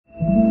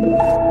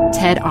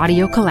TED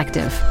Audio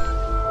Collective.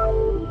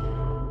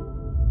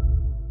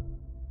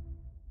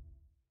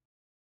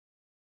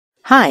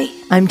 Hi,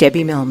 I'm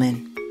Debbie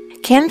Millman.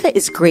 Canva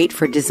is great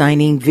for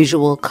designing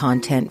visual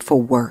content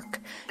for work,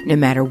 no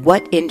matter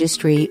what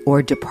industry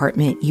or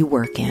department you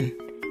work in.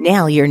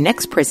 Now, your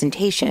next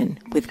presentation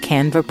with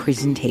Canva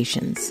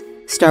Presentations.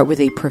 Start with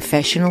a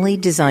professionally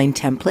designed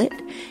template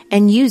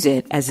and use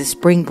it as a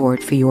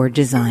springboard for your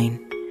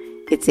design.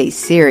 It's a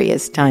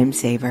serious time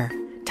saver.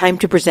 Time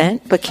to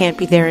present but can't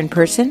be there in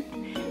person?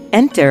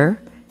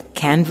 Enter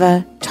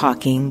Canva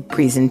Talking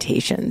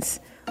Presentations.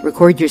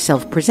 Record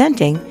yourself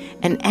presenting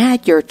and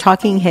add your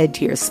talking head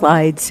to your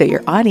slides so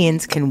your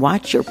audience can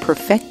watch your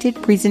perfected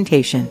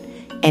presentation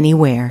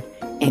anywhere,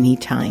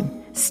 anytime.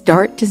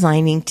 Start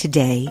designing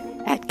today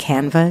at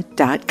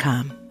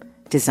canva.com.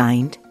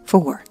 Designed for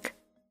work.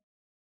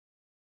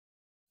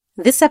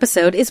 This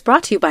episode is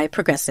brought to you by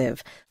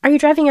Progressive. Are you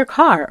driving your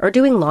car or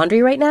doing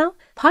laundry right now?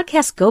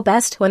 Podcasts go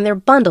best when they're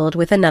bundled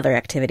with another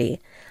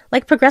activity.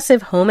 Like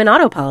Progressive home and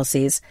auto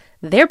policies,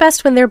 they're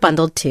best when they're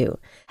bundled too.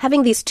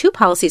 Having these two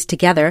policies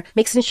together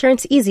makes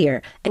insurance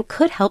easier and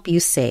could help you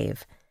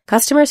save.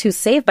 Customers who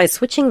save by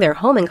switching their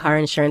home and car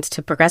insurance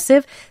to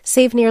Progressive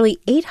save nearly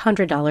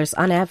 $800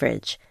 on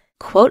average.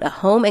 Quote a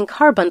home and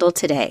car bundle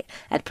today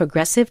at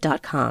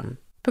Progressive.com.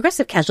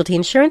 Progressive Casualty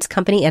Insurance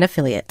Company and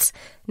Affiliates.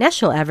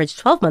 National average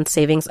 12-month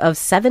savings of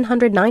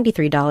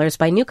 $793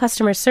 by new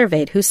customers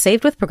surveyed who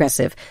saved with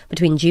Progressive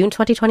between June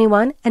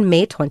 2021 and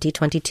May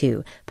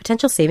 2022.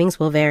 Potential savings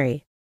will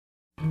vary.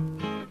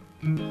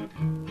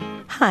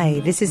 Hi,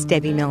 this is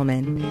Debbie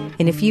Millman.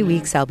 In a few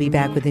weeks, I'll be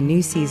back with a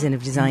new season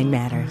of Design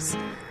Matters.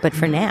 But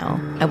for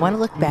now, I want to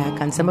look back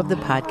on some of the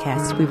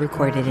podcasts we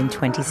recorded in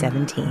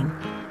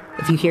 2017.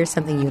 If you hear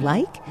something you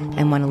like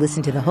and want to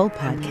listen to the whole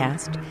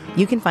podcast,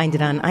 you can find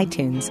it on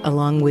iTunes,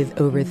 along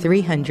with over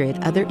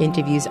 300 other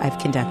interviews I've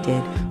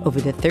conducted over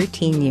the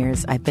 13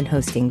 years I've been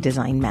hosting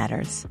Design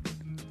Matters.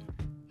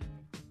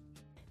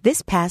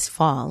 This past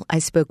fall, I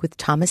spoke with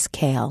Thomas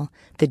Kail,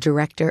 the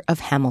director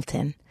of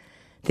Hamilton.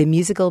 The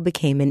musical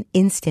became an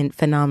instant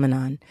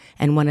phenomenon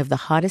and one of the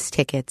hottest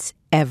tickets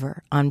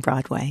ever on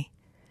Broadway.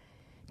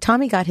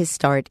 Tommy got his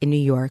start in New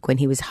York when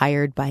he was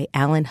hired by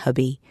Alan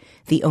Hubby,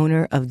 the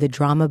owner of the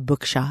Drama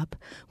Bookshop,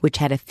 which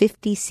had a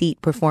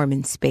 50-seat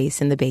performance space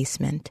in the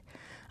basement.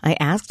 I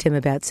asked him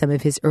about some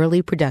of his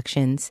early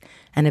productions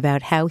and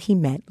about how he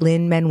met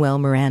Lin-Manuel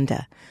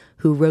Miranda,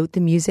 who wrote the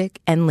music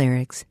and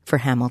lyrics for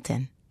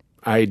Hamilton.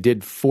 I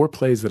did 4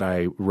 plays that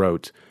I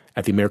wrote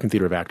at the American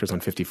Theater of Actors on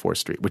 54th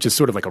Street, which is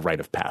sort of like a rite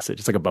of passage.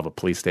 It's like above a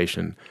police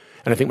station.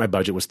 And I think my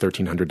budget was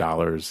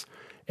 $1,300.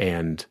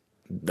 And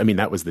I mean,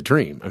 that was the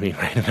dream. I mean,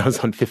 right? And I was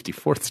on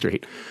 54th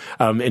Street.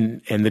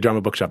 And the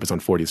Drama Bookshop is on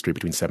 40th Street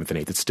between 7th and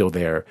 8th. It's still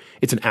there.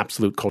 It's an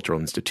absolute cultural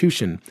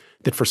institution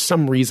that for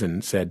some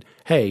reason said,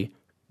 hey,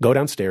 go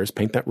downstairs,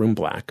 paint that room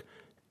black,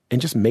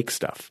 and just make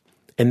stuff.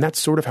 And that's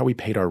sort of how we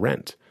paid our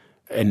rent.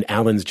 And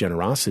Alan's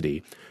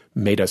generosity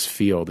made us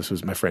feel, this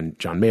was my friend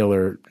John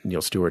Mailer,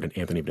 Neil Stewart, and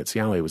Anthony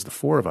Veneziale. It was the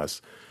 4 of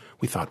us.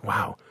 We thought,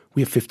 wow,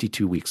 we have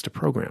 52 weeks to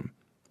program.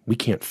 We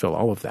can't fill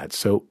all of that.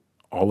 So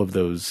all of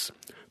those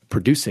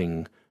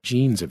producing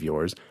genes of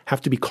yours have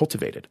to be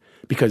cultivated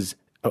because,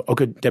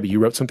 okay, Debbie, you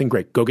wrote something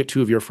great. Go get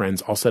 2 of your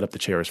friends. I'll set up the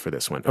chairs for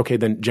this one. Okay,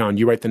 then John,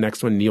 you write the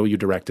next one. Neil, you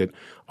direct it.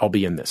 I'll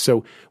be in this.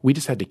 So we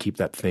just had to keep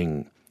that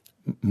thing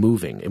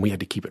moving and we had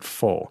to keep it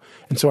full.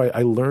 And so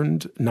I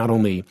learned not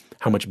only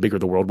how much bigger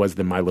the world was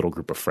than my little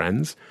group of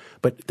friends,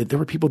 but that there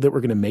were people that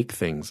were going to make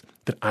things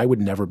that I would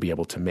never be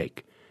able to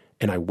make.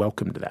 And I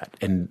welcomed that.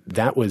 And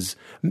that was,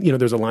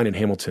 there's a line in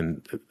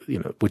Hamilton,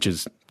 which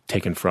is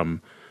taken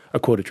from a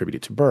quote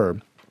attributed to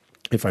Burr.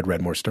 If I'd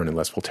read more Sterne and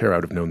less Voltaire, I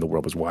would have known the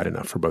world was wide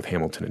enough for both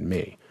Hamilton and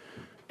me.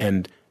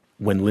 And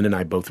when Lynn and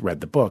I both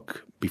read the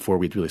book, before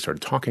we'd really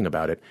started talking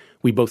about it,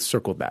 we both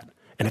circled that.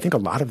 And I think a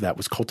lot of that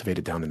was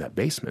cultivated down in that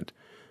basement.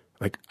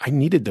 Like, I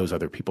needed those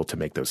other people to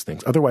make those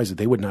things. Otherwise,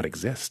 they would not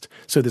exist.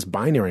 So this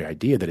binary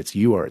idea that it's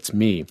you or it's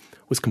me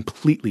was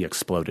completely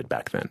exploded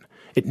back then.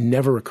 It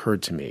never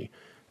occurred to me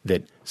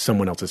that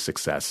someone else's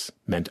success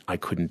meant I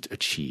couldn't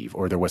achieve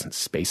or there wasn't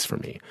space for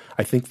me.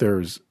 I think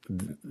there's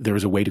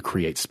a way to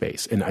create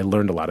space. And I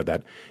learned a lot of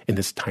that in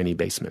this tiny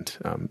basement,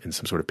 in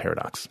some sort of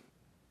paradox.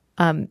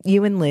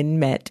 You and Lynn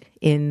met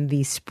in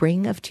the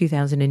spring of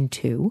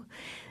 2002,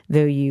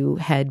 though you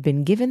had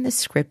been given the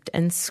script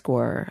and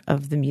score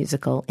of the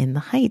musical In the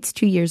Heights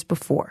 2 years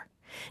before.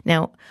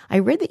 Now, I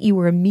read that you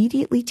were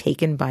immediately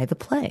taken by the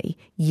play,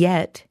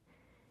 yet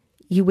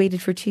you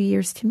waited for 2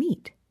 years to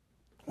meet.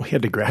 We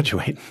had to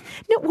graduate.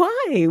 No,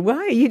 why?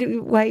 Why?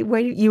 You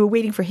were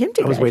waiting for him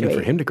to graduate? I was waiting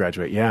for him to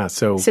graduate, yeah.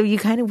 So you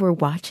kind of were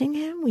watching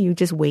him? Were you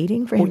just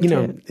waiting for him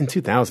to? In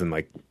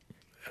 2000,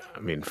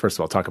 first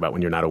of all, talk about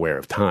when you're not aware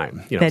of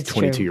time. That's I was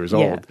 22 true. years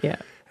old. Yeah.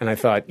 And I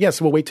thought,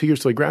 yes, we'll wait 2 years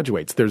till he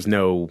graduates. There's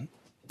no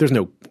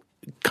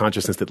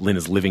consciousness that Lynn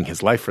is living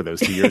his life for those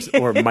 2 years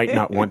or might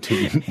not want to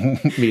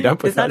meet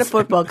up with us. It's not a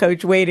football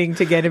coach waiting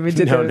to get him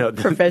into the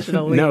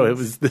professional leagues. No,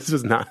 this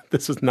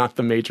was not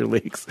the major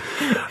leagues.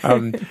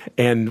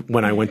 And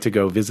when I went to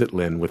go visit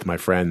Lynn with my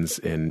friends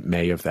in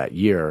May of that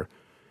year,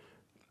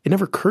 it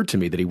never occurred to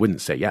me that he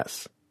wouldn't say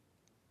yes.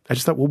 I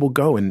just thought, well, we'll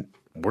go and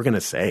we're going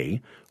to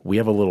say, we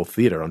have a little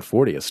theater on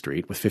 40th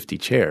Street with 50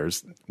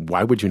 chairs.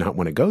 Why would you not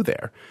want to go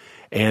there?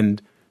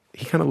 And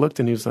he kind of looked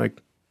and he was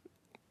like,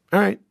 all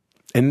right,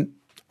 and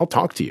I'll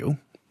talk to you.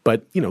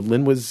 But,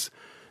 Lynn was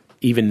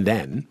even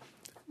then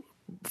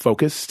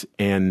focused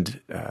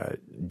and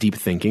deep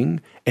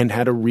thinking and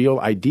had a real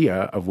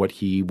idea of what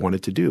he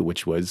wanted to do,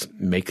 which was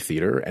make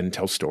theater and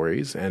tell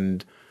stories.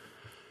 And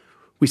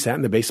we sat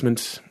in the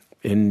basement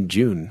in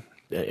June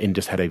and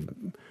just had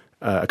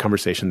a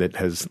conversation that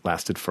has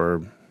lasted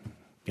for,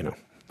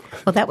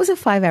 Well, that was a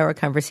 5-hour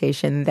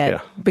conversation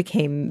that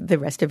became the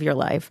rest of your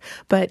life.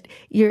 But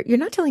you're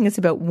not telling us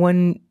about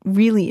one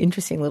really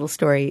interesting little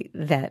story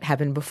that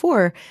happened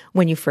before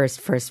when you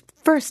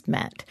first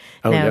met.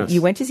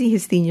 You went to see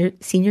his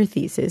senior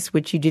thesis,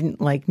 which you didn't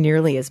like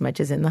nearly as much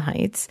as In the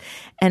Heights.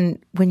 And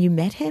when you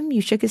met him,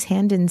 you shook his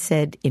hand and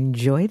said,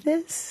 "Enjoy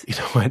this." You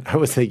know what? I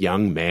was a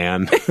young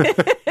man.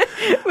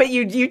 But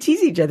you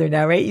tease each other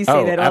now, right? You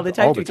say that all the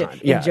time. All the time.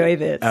 Yeah, enjoy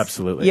this.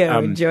 Absolutely.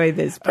 Enjoy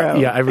this,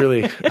 bro. I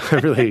really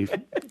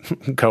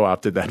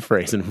co-opted that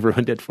phrase and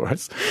ruined it for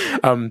us.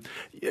 I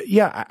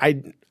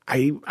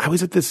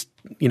was at this,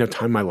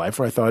 time in my life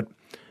where I thought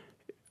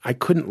I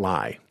couldn't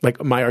lie.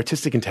 Like my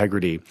artistic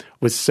integrity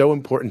was so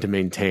important to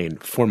maintain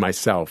for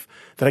myself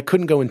that I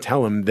couldn't go and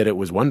tell him that it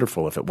was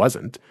wonderful if it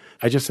wasn't.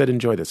 I just said,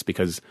 enjoy this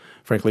because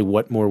frankly,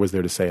 what more was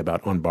there to say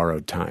about On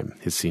Borrowed Time,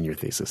 his senior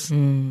thesis?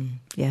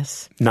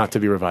 Yes. Not to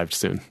be revived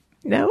soon.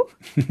 No?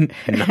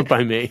 Not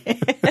by me.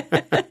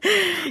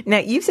 Now,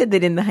 you've said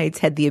that In the Heights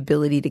had the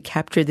ability to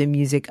capture the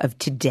music of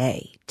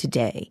today.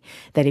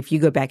 That if you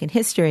go back in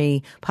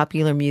history,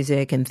 popular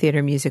music and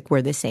theater music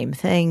were the same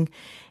thing.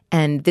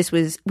 And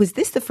was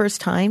this the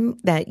first time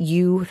that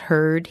you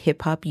heard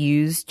hip hop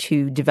used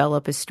to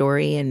develop a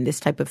story in this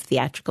type of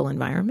theatrical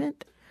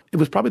environment? It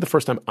was probably the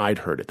first time I'd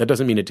heard it. That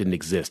doesn't mean it didn't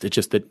exist. It's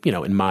just that,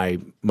 in my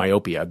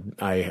myopia,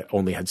 I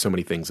only had so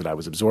many things that I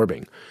was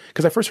absorbing.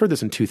 Because I first heard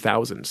this in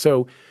 2000.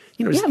 So,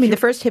 the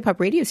first hip hop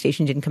radio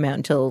station didn't come out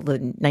until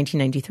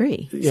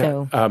 1993. Yeah,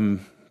 so.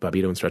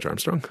 Bobito and Stretch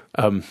Armstrong,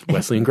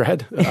 Wesley and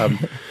Grad.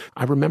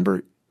 I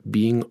remember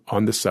being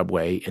on the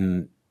subway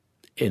in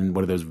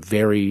one of those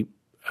very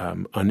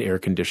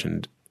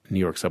unair-conditioned New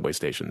York subway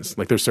stations.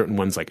 Like there's certain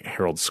ones like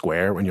Herald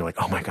Square when you're like,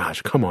 oh my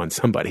gosh, come on,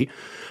 somebody.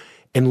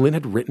 And Lynn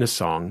had written a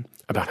song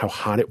about how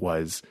hot it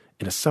was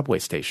in a subway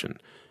station.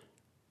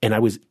 And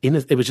it was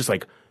just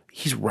like,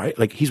 he's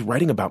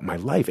writing about my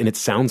life. And it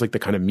sounds like the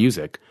kind of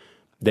music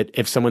that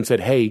if someone said,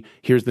 hey,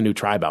 here's the new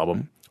Tribe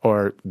album,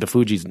 or the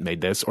Fugees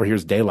made this, or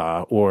here's De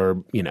La,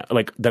 or,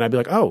 then I'd be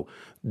like, oh,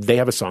 they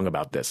have a song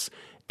about this.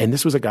 And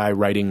this was a guy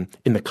writing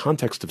in the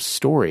context of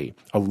story,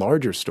 a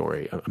larger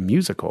story, a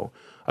musical,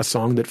 a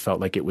song that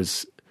felt like it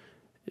was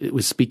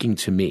speaking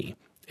to me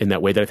in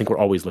that way that I think we're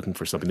always looking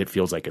for something that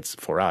feels like it's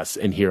for us.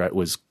 And here it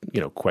was,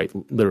 quite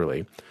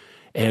literally.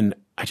 And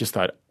I just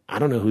thought, I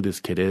don't know who this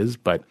kid is,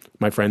 but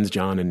my friends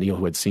John and Neil,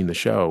 who had seen the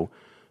show,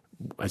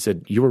 I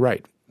said, you were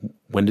right.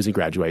 When does he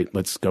graduate?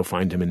 Let's go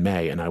find him in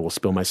May, and I will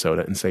spill my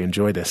soda and say,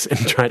 enjoy this, and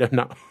try to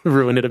not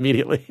ruin it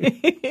immediately.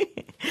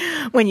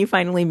 When you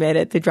finally met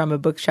at the Drama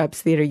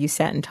Bookshops Theater, you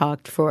sat and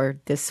talked for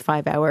this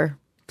 5-hour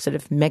sort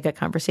of mega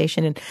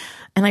conversation.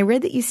 And I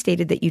read that you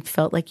stated that you'd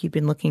felt like you'd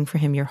been looking for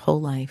him your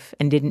whole life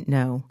and didn't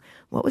know.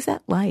 What was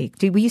that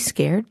like? Were you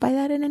scared by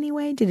that in any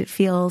way? Did it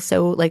feel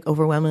so like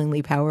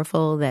overwhelmingly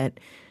powerful that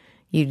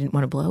you didn't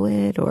want to blow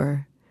it,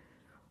 or?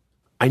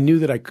 I knew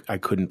that I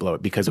couldn't blow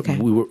it because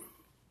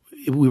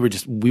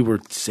we were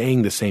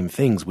saying the same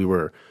things. We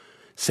were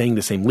saying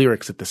the same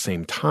lyrics at the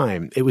same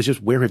time. It was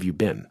just, where have you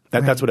been?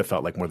 That's what it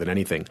felt like more than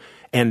anything.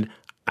 And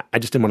I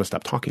just didn't want to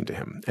stop talking to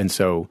him. And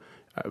so,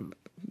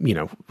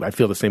 I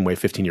feel the same way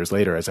 15 years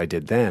later as I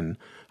did then.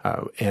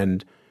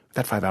 And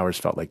that 5 hours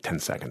felt like 10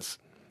 seconds.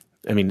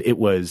 I mean, it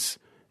was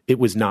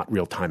not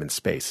real time and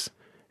space.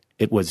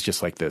 It was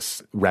just like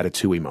this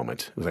Ratatouille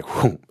moment. It was like,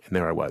 whoom, and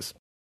there I was.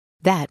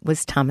 That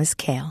was Thomas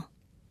Kail.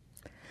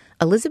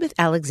 Elizabeth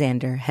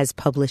Alexander has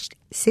published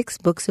 6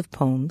 books of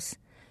poems,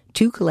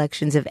 2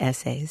 collections of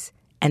essays,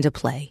 and a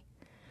play.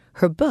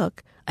 Her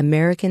book,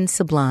 American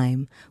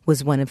Sublime,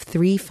 was one of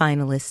 3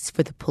 finalists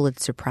for the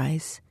Pulitzer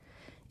Prize.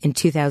 In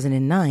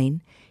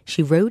 2009,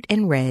 she wrote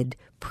and read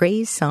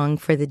Praise Song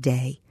for the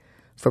Day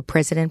for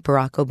President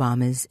Barack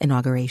Obama's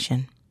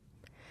inauguration.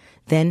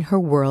 Then her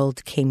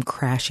world came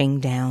crashing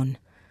down.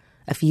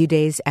 A few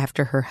days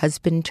after her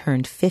husband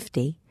turned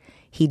 50,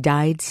 he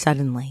died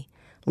suddenly,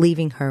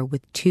 leaving her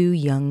with 2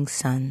 young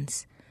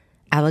sons.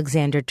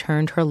 Alexander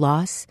turned her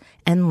loss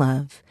and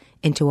love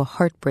into a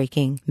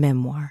heartbreaking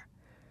memoir,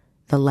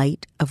 The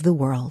Light of the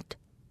World.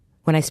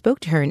 When I spoke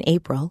to her in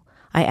April,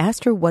 I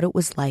asked her what it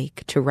was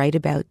like to write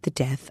about the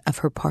death of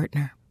her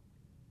partner.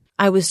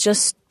 I was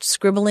just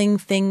scribbling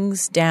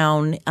things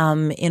down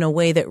in a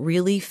way that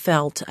really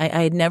felt – I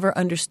had never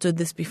understood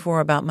this before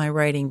about my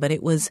writing, but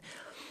it was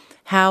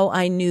how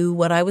I knew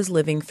what I was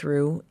living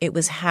through. It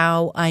was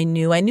how I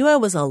knew I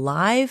was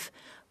alive,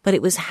 but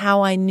it was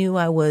how I knew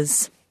I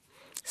was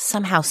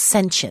somehow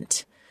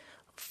sentient,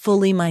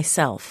 fully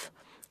myself.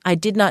 I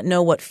did not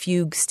know what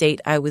fugue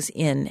state I was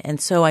in, and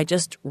so I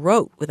just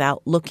wrote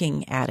without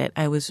looking at it.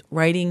 I was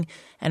writing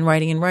and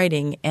writing and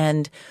writing,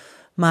 and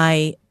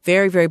my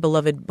very, very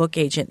beloved book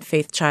agent,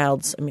 Faith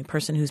Childs, a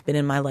person who's been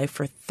in my life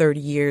for 30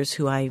 years,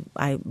 who I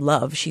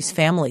love, she's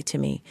family to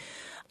me.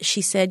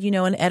 She said,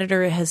 an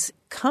editor has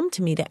come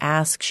to me to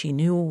ask. She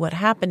knew what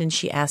happened, and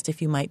she asked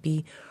if you might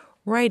be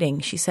writing.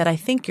 She said, I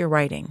think you're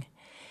writing.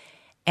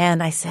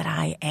 And I said,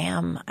 I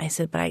am. I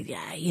said, but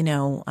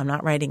I'm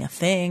not writing a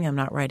thing. I'm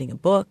not writing a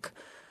book.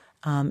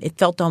 It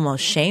felt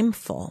almost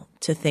shameful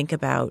to think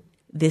about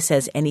this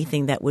as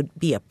anything that would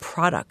be a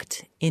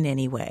product in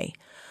any way.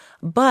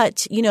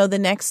 But, the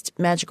next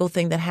magical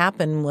thing that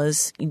happened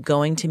was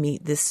going to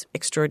meet this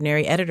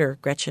extraordinary editor,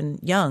 Gretchen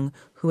Young,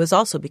 who has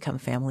also become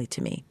family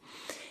to me,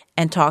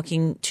 and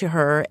talking to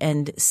her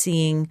and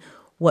seeing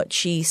what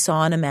she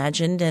saw and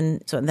imagined.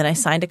 And so then I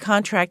signed a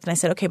contract and I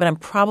said, okay, but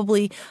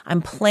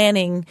I'm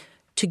planning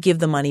to give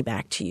the money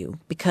back to you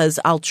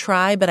because I'll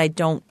try, but I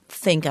don't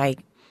think I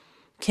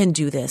can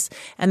do this.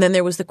 And then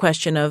there was the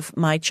question of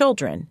my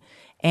children.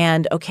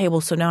 And okay,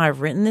 well, so now I've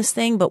written this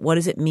thing, but what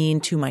does it mean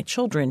to my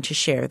children to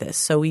share this?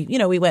 So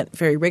we went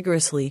very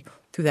rigorously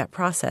through that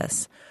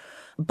process.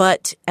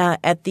 But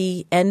at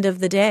the end of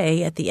the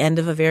day, at the end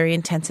of a very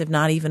intensive,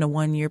 not even a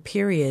 1-year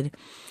period,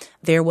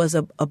 there was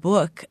a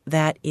book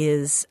that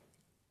is,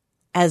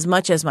 as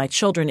much as my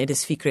children, it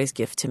is Fikre's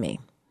gift to me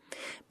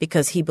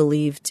because he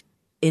believed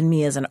in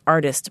me as an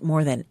artist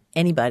more than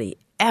anybody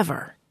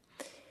ever.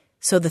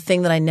 So the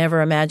thing that I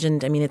never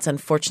imagined, it's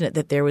unfortunate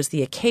that there was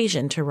the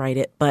occasion to write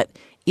it, but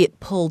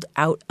it pulled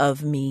out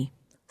of me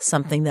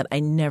something that I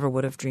never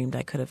would have dreamed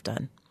I could have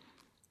done.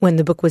 When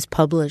the book was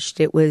published,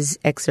 it was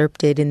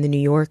excerpted in The New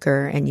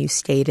Yorker, and you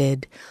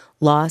stated,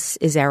 "Loss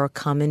is our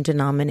common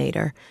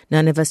denominator.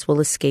 None of us will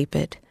escape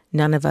it.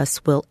 None of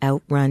us will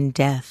outrun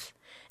death."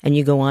 And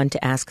you go on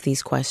to ask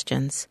these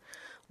questions.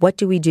 What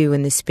do we do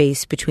in the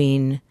space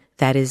between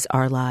that is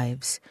our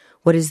lives?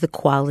 What is the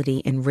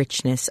quality and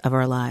richness of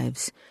our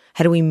lives?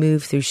 How do we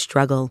move through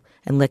struggle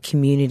and let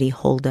community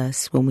hold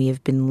us when we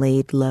have been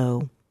laid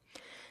low?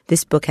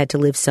 This book had to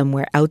live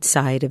somewhere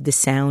outside of the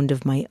sound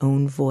of my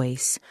own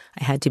voice.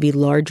 I had to be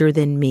larger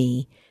than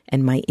me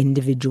and my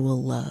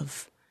individual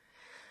love.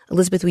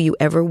 Elizabeth, were you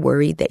ever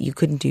worried that you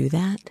couldn't do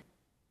that?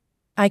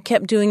 I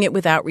kept doing it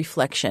without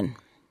reflection.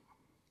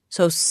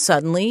 So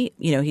suddenly,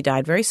 he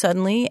died very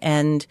suddenly,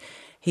 and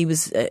he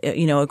was,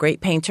 a great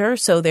painter.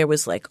 So there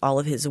was all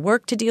of his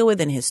work to deal with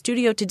and his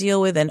studio to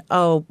deal with. And,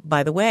 oh,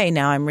 by the way,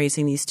 now I'm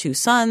raising these 2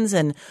 sons,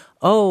 and,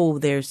 oh,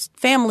 there's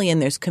family and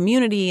there's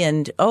community,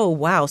 and, oh,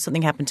 wow,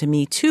 something happened to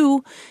me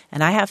too.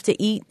 And I have to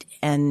eat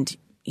and,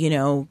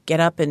 get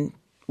up and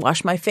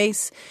wash my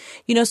face.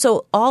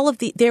 So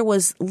there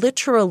was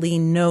literally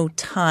no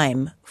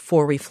time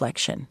for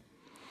reflection,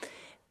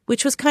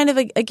 which was kind of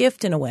a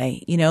gift in a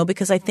way,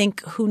 because I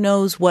think who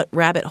knows what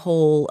rabbit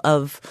hole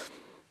of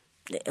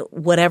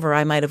whatever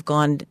I might have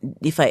gone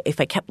if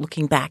I kept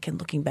looking back and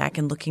looking back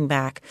and looking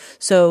back.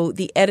 So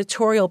the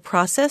editorial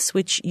process,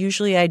 which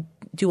usually I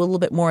do a little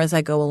bit more as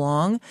I go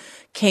along,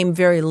 came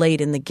very late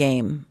in the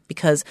game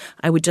because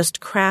I would just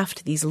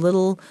craft these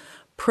little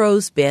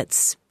prose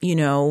bits,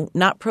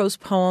 not prose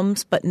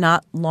poems, but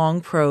not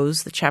long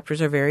prose. The chapters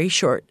are very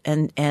short.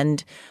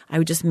 And I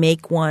would just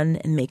make one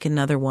and make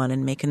another one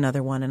and make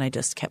another one. And I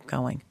just kept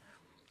going.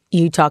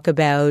 You talk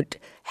about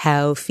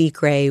how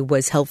Fikre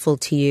was helpful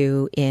to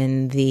you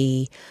in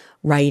the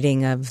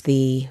writing of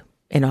the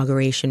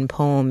inauguration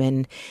poem.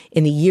 And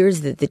in the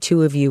years that the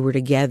two of you were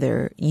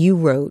together, you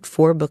wrote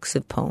 4 books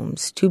of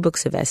poems, 2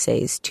 books of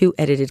essays, 2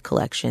 edited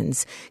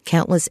collections,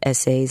 countless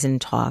essays and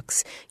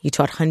talks. You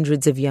taught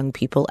hundreds of young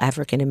people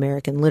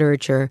African-American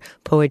literature,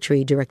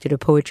 poetry, directed a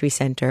poetry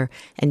center,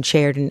 and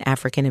chaired an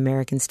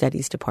African-American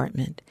studies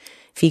department.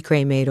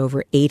 Fikre made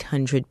over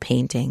 800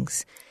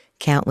 paintings,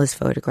 countless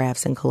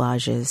photographs and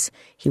collages.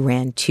 He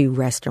ran 2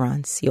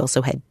 restaurants. He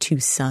also had 2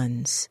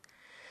 sons.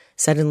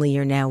 Suddenly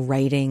you're now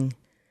writing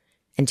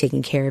and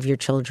taking care of your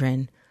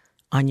children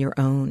on your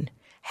own.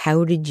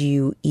 How did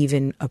you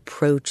even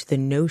approach the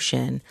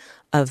notion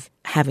of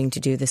having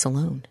to do this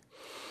alone?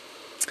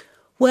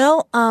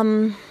 Well,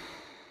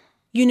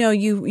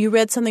 you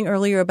read something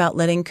earlier about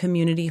letting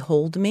community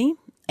hold me.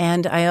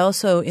 And I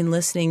also, in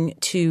listening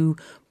to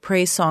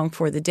Praise Song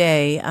for the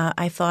Day,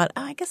 I thought,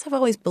 I guess I've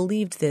always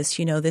believed this,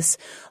 this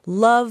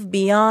love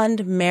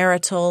beyond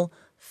marital,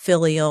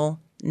 filial,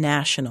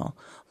 national,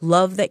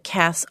 love that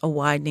casts a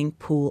widening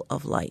pool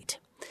of light.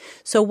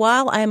 So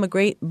while I am a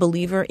great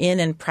believer in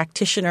and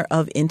practitioner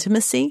of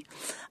intimacy,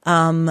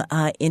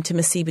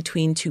 intimacy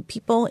between 2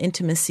 people,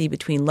 intimacy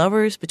between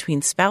lovers,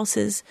 between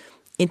spouses,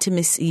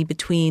 intimacy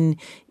between,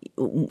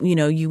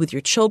 you with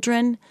your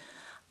children,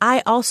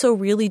 I also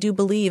really do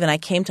believe, and I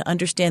came to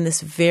understand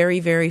this very,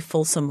 very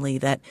fulsomely,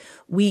 that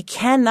we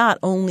cannot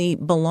only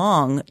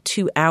belong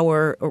to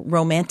our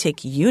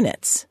romantic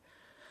units.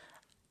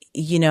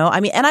 You know,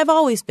 I mean, and I've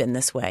always been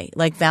this way.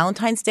 Like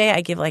Valentine's Day,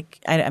 I give I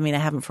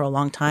haven't for a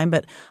long time,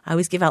 but I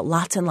always give out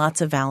lots and lots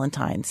of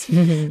Valentines.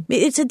 Mm-hmm.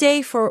 It's a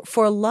day for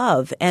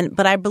love.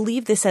 But I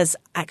believe this as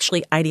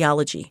actually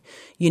ideology,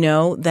 you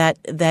know, that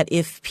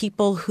if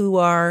people who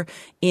are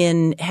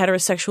in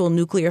heterosexual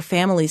nuclear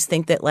families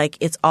think that like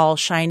it's all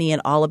shiny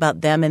and all about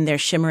them and their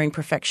shimmering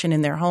perfection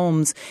in their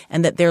homes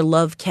and that their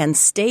love can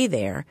stay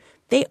there,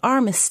 they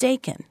are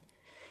mistaken.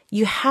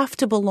 You have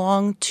to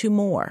belong to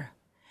more.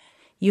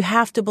 You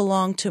have to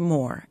belong to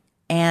more.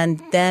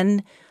 And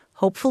then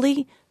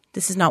hopefully,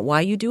 this is not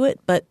why you do it,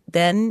 but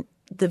then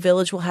the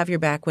village will have your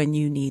back when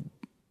you need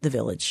the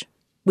village,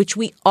 which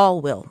we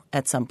all will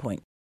at some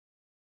point.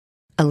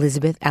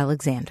 Elizabeth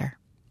Alexander.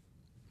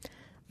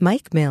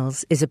 Mike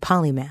Mills is a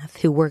polymath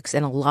who works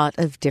in a lot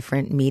of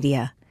different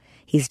media.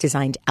 He's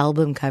designed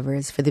album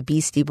covers for the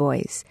Beastie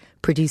Boys,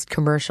 produced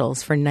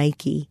commercials for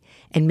Nike,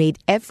 and made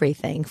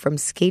everything from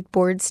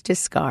skateboards to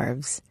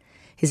scarves.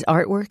 His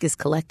artwork is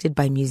collected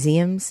by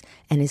museums,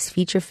 and his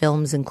feature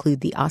films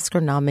include the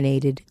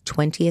Oscar-nominated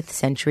 20th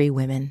Century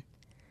Women.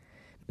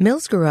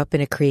 Mills grew up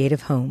in a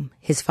creative home.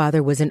 His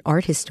father was an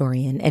art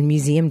historian and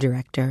museum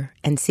director,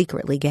 and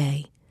secretly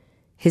gay.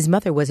 His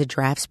mother was a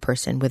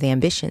draftsperson with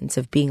ambitions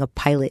of being a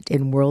pilot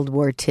in World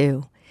War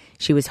II.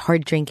 She was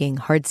hard-drinking,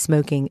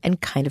 hard-smoking,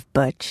 and kind of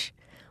butch.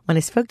 When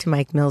I spoke to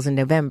Mike Mills in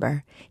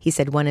November, he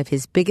said one of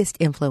his biggest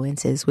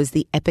influences was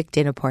the epic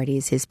dinner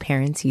parties his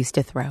parents used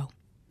to throw.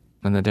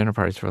 And the dinner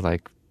parties were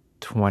like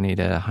 20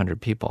 to 100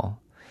 people.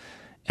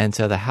 And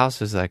so the house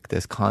was like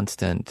this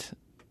constant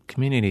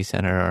community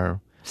center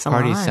or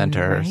party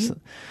center. Right?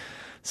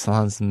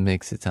 Salons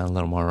makes it sound a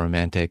little more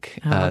romantic.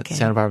 Okay.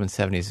 Santa Barbara in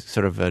the 70s,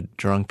 sort of a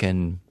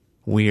drunken,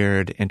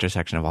 weird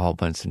intersection of a whole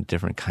bunch of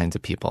different kinds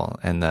of people.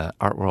 And the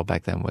art world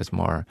back then was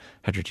more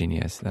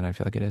heterogeneous than I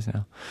feel like it is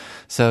now.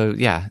 So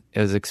yeah,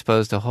 it was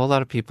exposed to a whole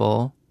lot of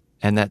people.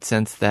 And that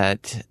sense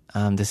that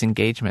this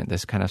engagement,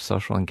 this kind of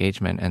social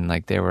engagement, and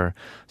like they were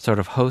sort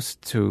of hosts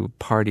to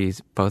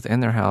parties both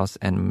in their house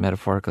and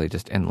metaphorically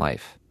just in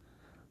life.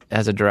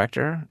 As a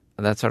director,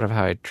 that's sort of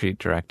how I treat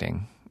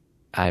directing.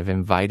 I've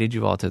invited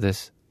you all to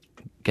this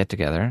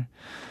get-together.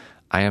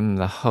 I am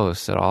the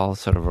host. It all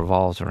sort of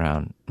revolves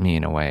around me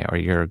in a way, or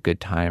your good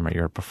time, or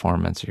your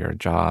performance, or your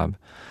job.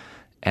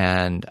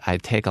 And I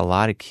take a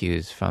lot of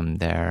cues from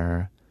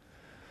their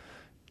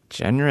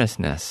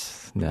generousness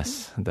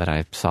that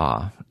I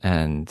saw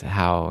and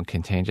how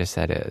contagious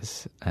that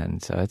is.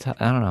 And so it's, I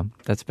don't know,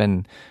 that's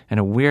been, in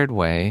a weird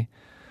way,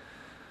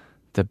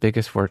 the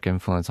biggest work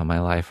influence on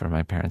my life are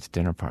my parents'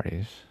 dinner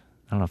parties.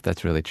 I don't know if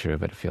that's really true,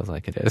 but it feels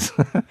like it is.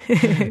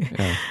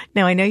 Yeah.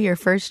 Now, I know your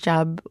first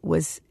job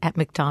was at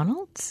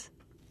McDonald's,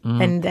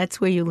 and that's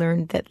where you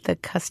learned that the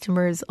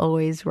customer's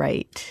always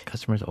right.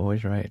 Customer's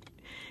always right.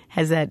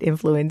 Has that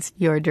influenced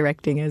your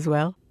directing as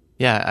well?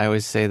 Yeah, I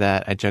always say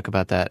that. I joke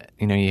about that.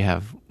 You know,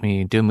 when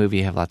you do a movie,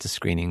 you have lots of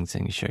screenings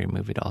and you show your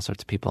movie to all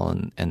sorts of people.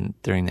 And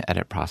during the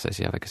edit process,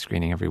 you have like a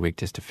screening every week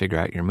just to figure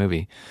out your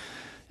movie.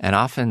 And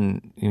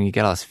often you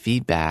get all this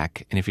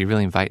feedback. And if you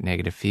really invite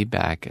negative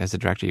feedback, as a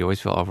director, you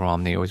always feel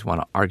overwhelmed. You always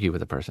want to argue with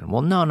the person.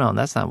 Well, no,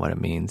 that's not what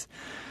it means.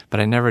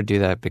 But I never do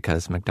that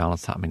because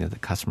McDonald's taught me that the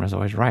customer is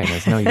always right.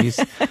 There's no use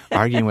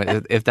arguing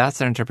with. If that's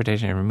their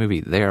interpretation of your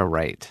movie, they're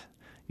right.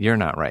 You're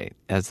not right.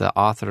 As the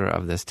author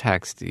of this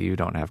text, you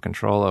don't have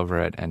control over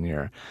it,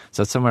 and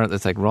so somewhere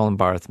it's like Roland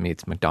Barthes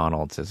meets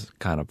McDonald's is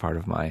kind of part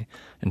of my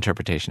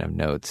interpretation of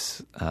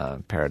notes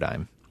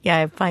paradigm. Yeah,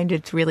 I find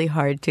it's really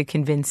hard to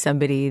convince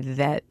somebody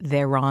that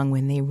they're wrong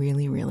when they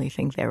really, really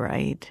think they're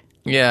right.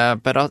 Yeah,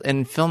 but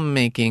in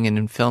filmmaking and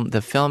in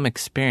the film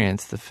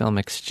experience, the film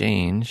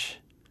exchange,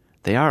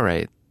 they are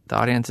right. The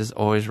audience is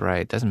always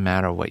right. It doesn't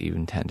matter what you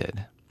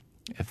intended.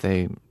 If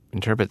they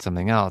interpret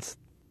something else,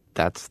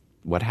 that's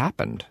what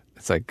happened.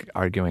 It's like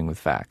arguing with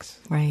facts.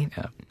 Right.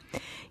 Yeah.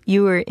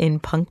 You were in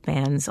punk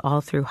bands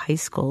all through high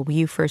school. Were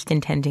you first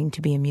intending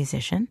to be a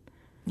musician?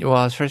 Well,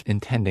 I was first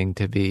intending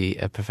to be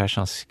a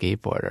professional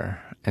skateboarder,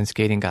 and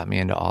skating got me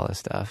into all this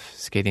stuff.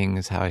 Skating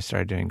is how I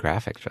started doing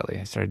graphics,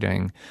 really. I started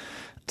doing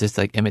just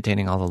like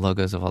imitating all the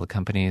logos of all the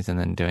companies and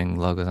then doing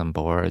logos on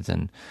boards.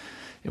 And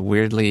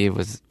weirdly, it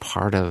was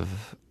part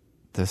of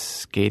the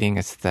skating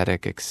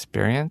aesthetic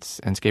experience,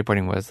 and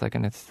skateboarding was like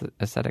an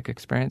aesthetic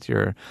experience.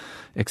 You're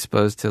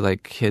exposed to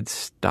like kids'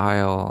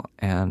 style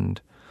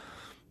and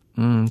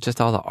just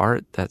all the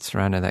art that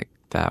surrounded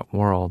that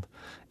world,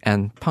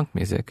 and punk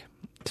music.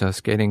 So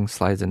skating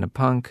slides into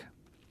punk.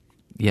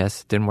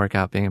 Yes, didn't work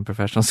out being a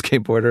professional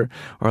skateboarder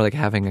or like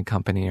having a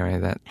company or any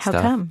of that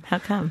stuff. How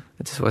come?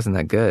 It just wasn't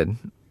that good.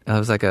 I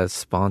was like a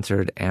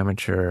sponsored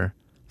amateur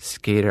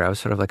skater. I was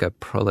sort of like a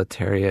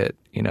proletariat,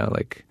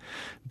 like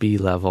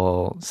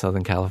B-level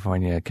Southern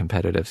California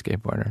competitive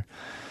skateboarder.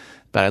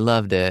 But I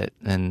loved it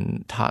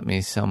and taught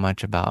me so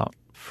much about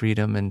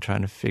freedom and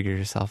trying to figure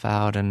yourself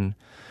out. And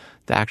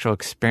the actual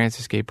experience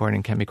of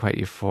skateboarding can be quite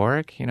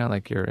euphoric.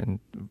 Like you're in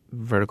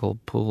vertical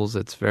pools.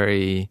 It's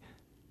very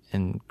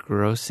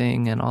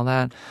engrossing and all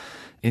that.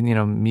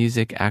 And,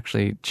 music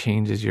actually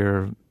changes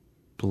your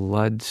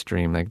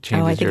bloodstream, like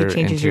changes I think it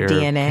changes your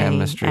DNA.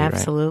 Chemistry.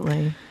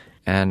 Absolutely. Right?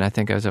 And I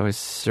think I was always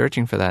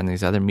searching for that in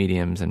these other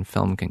mediums, and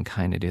film can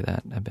kind of do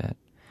that a bit.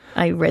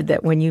 I read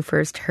that when you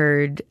first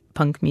heard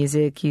punk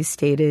music, you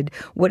stated,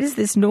 "What is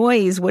this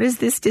noise? What is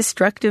this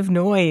destructive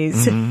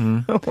noise?"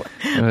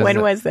 Mm-hmm. When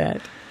was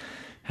that?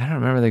 I don't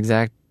remember the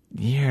exact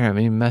year. I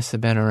mean, it must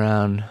have been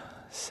around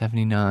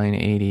 79,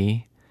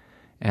 80.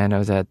 And I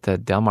was at the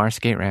Del Mar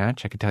Skate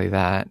Ranch, I could tell you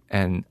that.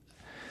 And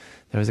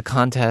there was a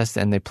contest,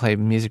 and they played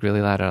music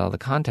really loud at all the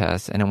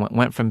contests. And it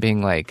went from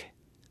being like,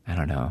 I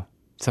don't know,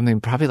 something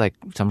probably like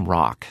some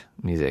rock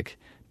music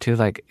to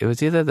like, it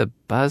was either the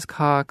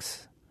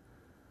Buzzcocks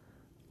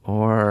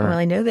or... Well,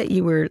 I know that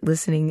you were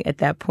listening at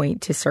that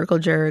point to Circle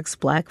Jerks,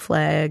 Black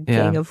Flag,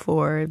 Gang of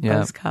Four,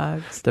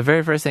 Buzzcocks. The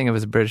very first thing, it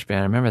was a British band.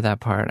 I remember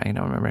that part. I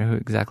don't remember who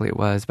exactly it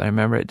was, but I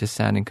remember it just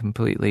sounding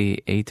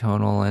completely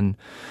atonal and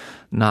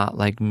not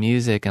like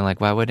music. And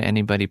like, why would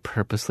anybody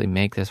purposely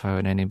make this? Why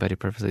would anybody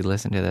purposely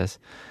listen to this?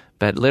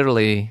 But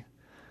literally,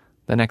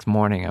 the next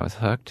morning I was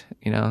hooked.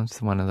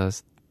 It's one of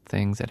those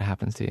things that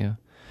happens to you.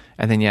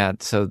 And then,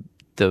 so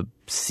the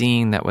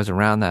scene that was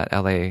around that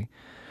LA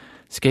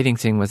skating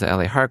scene was the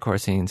LA hardcore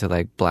scene. So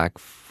like Black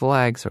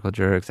Flag, Circle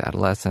Jerks,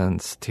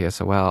 Adolescents,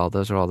 TSOL,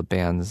 those are all the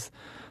bands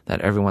that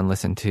everyone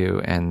listened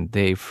to, and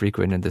they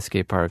frequented the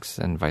skate parks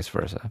and vice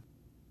versa.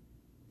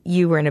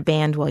 You were in a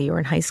band while you were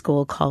in high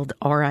school called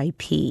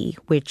R.I.P.,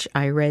 which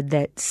I read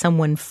that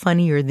someone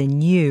funnier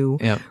than you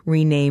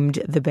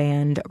renamed the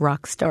band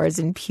Rock Stars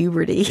in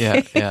Puberty.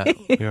 Yeah.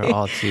 We were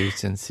all too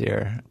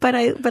sincere.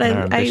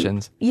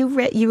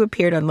 You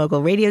appeared on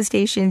local radio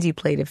stations. You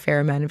played a fair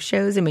amount of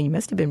shows. I mean, you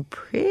must have been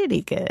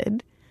pretty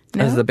good.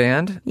 No? As the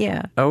band?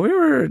 Yeah. Oh, we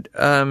were...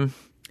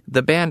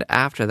 the band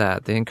after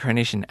that, the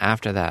incarnation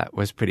after that,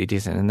 was pretty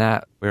decent. And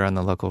that we were on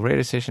the local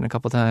radio station a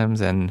couple times,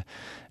 and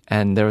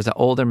there was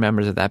older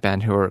members of that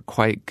band who were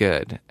quite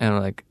good and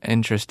like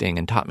interesting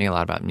and taught me a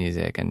lot about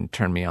music and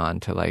turned me on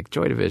to like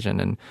Joy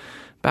Division and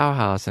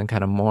Bauhaus and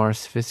kind of more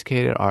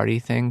sophisticated arty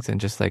things and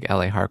just like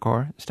LA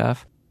hardcore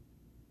stuff.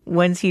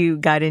 Once you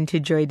got into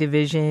Joy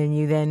Division,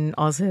 you then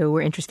also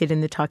were interested in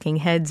the Talking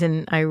Heads,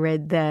 and I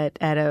read that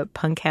at a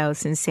punk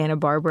house in Santa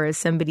Barbara,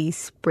 somebody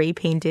spray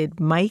painted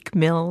 "Mike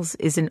Mills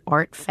is an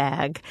art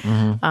fag"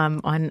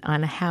 on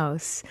a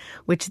house,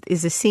 which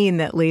is a scene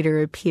that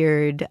later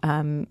appeared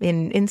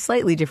in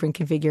slightly different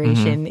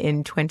configuration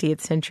in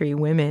 20th Century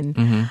Women.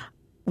 Mm-hmm.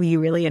 Were you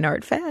really an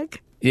art fag?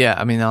 Yeah,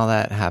 I mean, all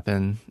that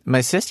happened.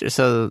 My sister,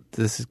 so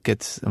this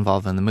gets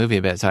involved in the movie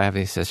a bit. So I have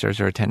these sisters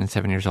who are 10 and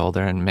 7 years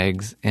older, and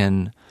Meg's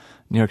in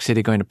New York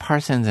City going to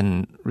Parsons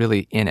and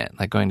really in it,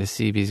 like going to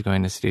CB's,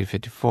 going to Studio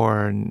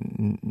 54,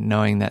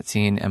 knowing that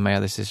scene. And my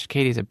other sister,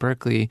 Katie's at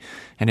Berkeley,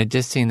 and had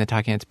just seen the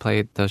Talking Heads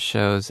play those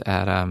shows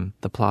at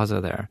the Plaza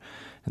there.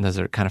 And those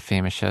are kind of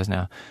famous shows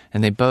now.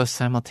 And they both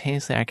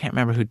simultaneously, I can't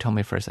remember who told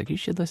me first, like, you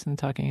should listen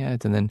to Talking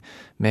Heads. And then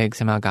Meg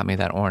somehow got me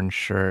that orange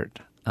shirt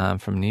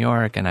from New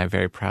York, and I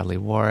very proudly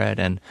wore it.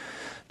 And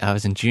I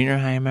was in junior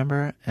high, I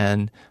remember,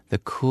 and the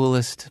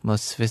coolest,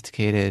 most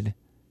sophisticated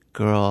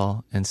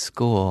girl in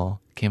school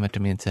came up to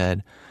me and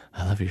said,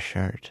 "I love your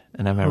shirt."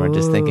 And I remember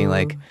just thinking,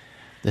 like,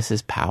 this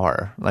is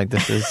power. Like,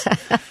 this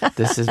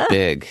is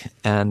big.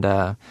 And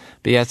but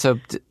yeah,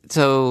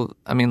 so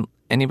I mean,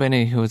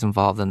 anybody who was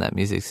involved in that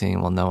music scene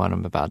will know what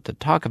I'm about to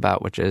talk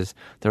about, which is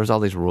there was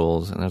all these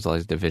rules and there's all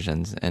these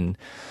divisions. And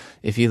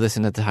if you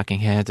listen to the Talking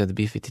Heads or the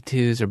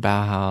B-52s or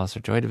Bauhaus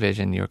or Joy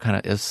Division,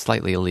 it was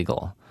slightly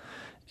illegal.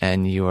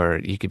 And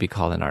you could be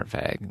called an art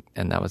fag.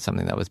 And that was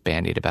something that was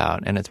bandied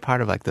about. And it's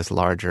part of like this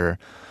larger,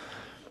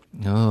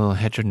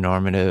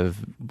 heteronormative,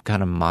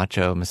 kind of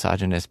macho,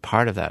 misogynist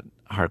part of that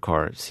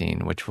hardcore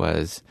scene, which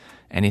was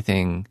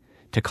anything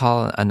to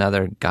call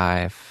another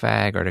guy a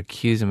fag or to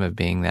accuse him of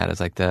being that is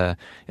like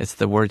it's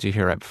the words you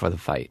hear right before the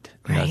fight.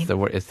 Right.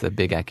 It's the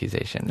big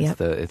accusation.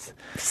 Yep. It's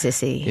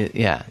sissy.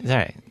 Yeah, that's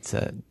right. It's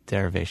a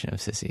derivation of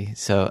sissy.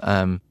 So,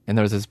 and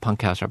there was this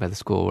punk house right by the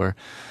school where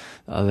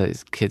all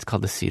these kids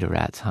called the Cedar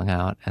Rats hung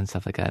out and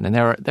stuff like that. And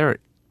they were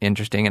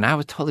interesting, and I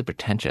was totally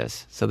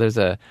pretentious. So there's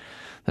a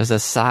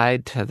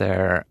side to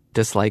their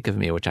dislike of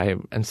me which I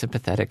am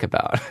sympathetic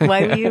about.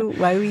 Why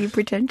were you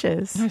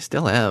pretentious? I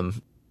still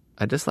am.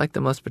 I just like the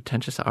most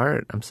pretentious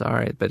art. I'm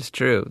sorry, but it's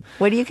true.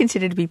 What do you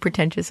consider to be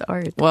pretentious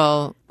art?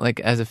 Well,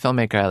 like as a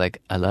filmmaker,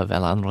 I love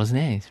Alain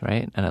Resnais,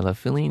 right? And I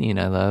love Fellini, and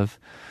I love,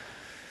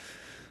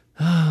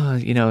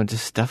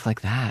 just stuff like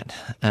that.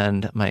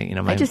 And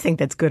I just think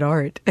that's good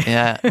art.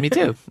 Yeah, me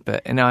too.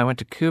 But I went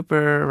to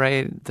Cooper,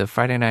 right? The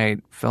Friday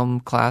night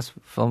film class,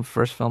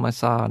 first film I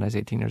saw when I was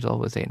 18 years old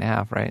was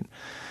 8.5, right?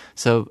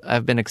 So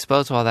I've been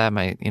exposed to all that.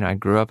 I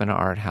grew up in an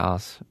art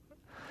house,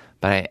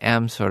 but I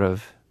am sort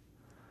of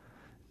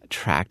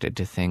attracted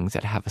to things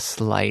that have a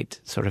slight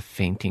sort of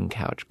fainting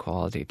couch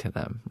quality to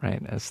them, right?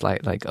 A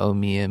slight like, oh,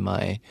 me and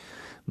my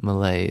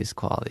malaise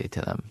quality to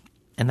them.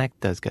 And that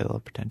does get a little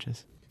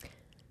pretentious.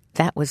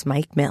 That was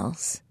Mike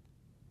Mills.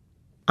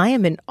 I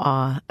am in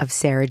awe of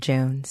Sarah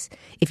Jones.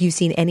 If you've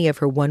seen any of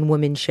her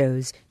one-woman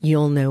shows,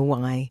 you'll know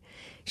why.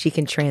 She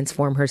can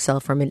transform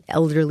herself from an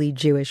elderly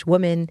Jewish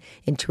woman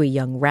into a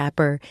young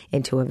rapper,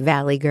 into a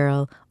valley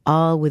girl,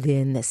 all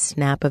within the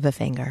snap of a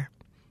finger.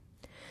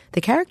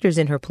 The characters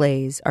in her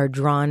plays are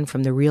drawn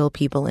from the real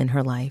people in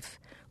her life,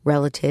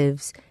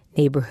 relatives,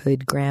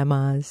 neighborhood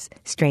grandmas,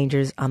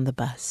 strangers on the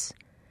bus.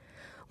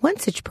 One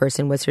such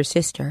person was her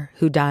sister,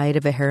 who died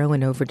of a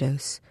heroin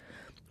overdose.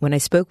 When I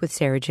spoke with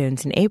Sarah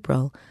Jones in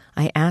April,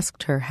 I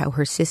asked her how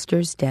her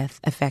sister's death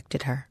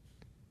affected her.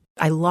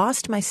 I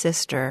lost my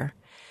sister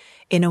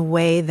in a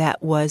way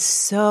that was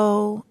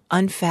so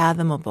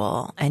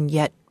unfathomable, and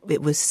yet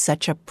it was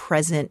such a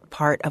present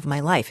part of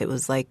my life. It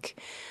was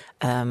like,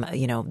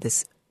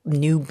 this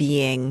new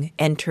being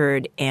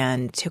entered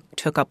and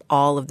took up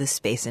all of the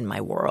space in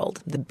my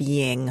world, the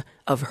being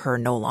of her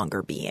no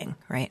longer being,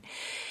 right?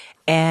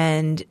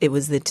 And it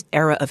was the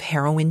era of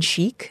heroin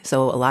chic.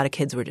 So a lot of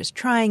kids were just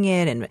trying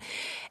it.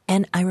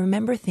 And I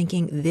remember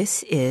thinking,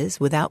 this is,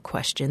 without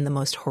question, the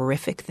most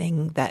horrific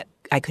thing that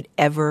I could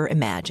ever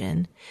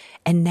imagine.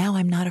 And now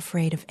I'm not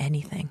afraid of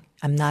anything.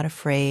 I'm not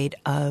afraid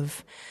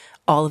of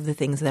all of the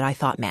things that I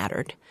thought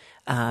mattered.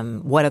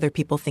 What other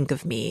people think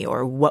of me,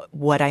 or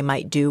what I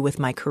might do with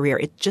my career.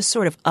 It just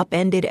sort of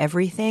upended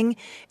everything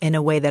in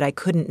a way that I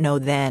couldn't know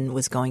then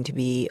was going to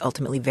be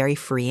ultimately very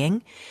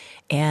freeing.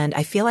 And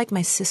I feel like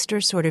my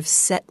sister sort of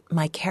set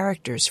my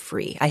characters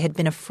free. I had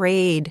been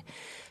afraid.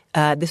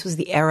 This was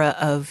the era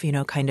of,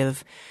 kind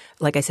of,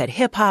 like I said,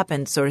 hip hop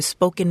and sort of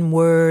spoken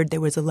word.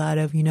 There was a lot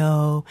of,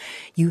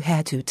 you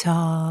had to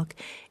talk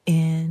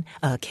in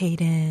a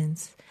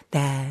cadence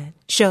that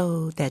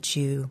showed that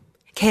you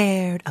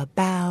cared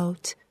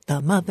about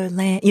the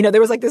motherland. There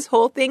was like this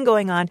whole thing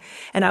going on.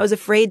 And I was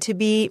afraid to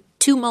be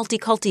too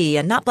multiculti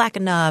and not black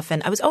enough.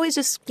 And I was always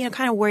just,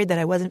 kind of worried that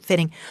I wasn't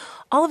fitting.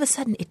 All of a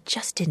sudden, it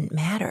just didn't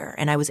matter.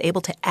 And I was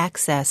able to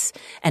access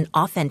an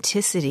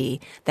authenticity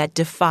that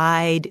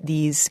defied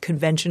these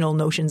conventional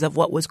notions of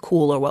what was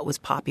cool or what was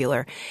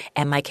popular.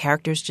 And my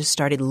characters just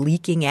started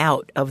leaking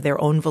out of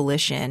their own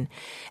volition.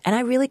 And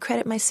I really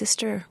credit my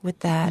sister with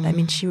that. I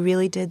mean, she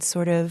really did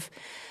sort of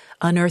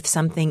unearth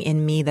something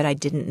in me that I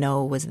didn't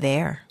know was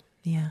there.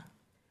 Yeah.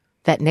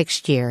 That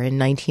next year, in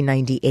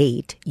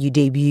 1998, you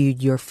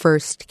debuted your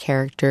first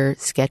character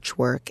sketch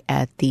work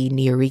at the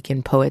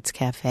Nuyorican Poets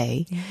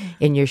Cafe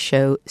in your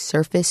show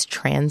Surface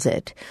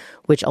Transit,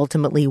 which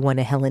ultimately won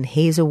a Helen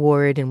Hayes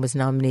Award and was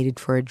nominated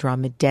for a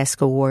Drama Desk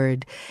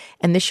Award.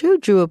 And the show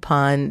drew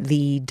upon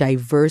the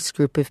diverse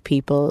group of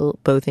people,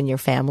 both in your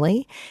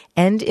family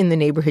and in the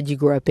neighborhood you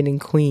grew up in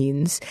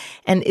Queens.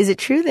 And is it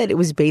true that it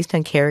was based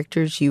on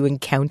characters you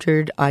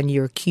encountered on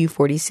your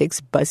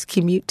Q46 bus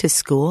commute to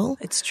school?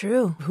 It's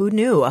true. Who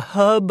knew? A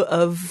hub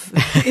of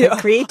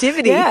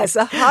creativity. Yes,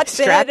 a hotbed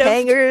strap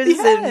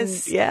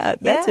hangers. Yes.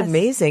 That's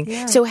amazing.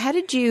 Yeah. So how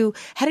did you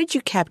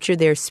capture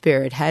their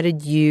spirit? How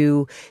did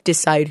you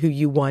decide who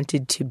you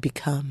wanted to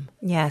become?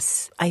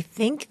 Yes. I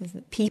think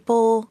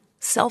people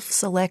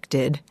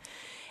self-selected,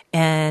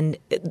 and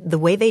the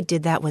way they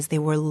did that was they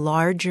were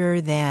larger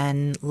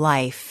than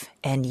life,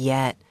 and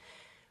yet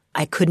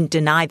I couldn't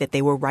deny that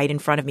they were right in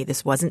front of me.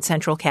 This wasn't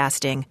central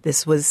casting.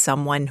 This was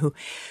someone who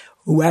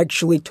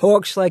actually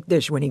talks like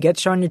this when he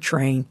gets on the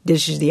train.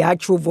 This is the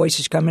actual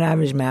voices coming out of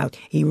his mouth.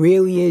 He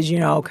really is,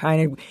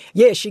 kind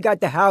of, she got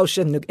the house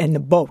and the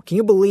boat. Can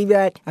you believe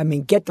that? I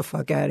mean, get the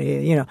fuck out of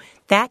here,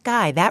 That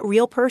guy, that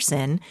real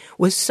person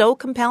was so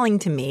compelling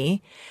to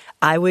me.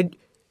 I would,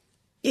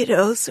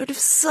 sort of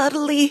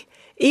subtly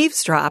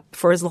eavesdrop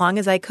for as long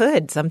as I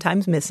could,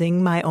 sometimes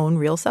missing my own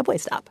real subway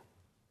stop.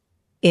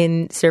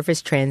 In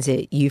Surface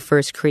Transit, you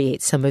first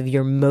create some of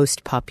your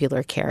most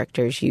popular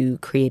characters. You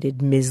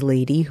created Ms.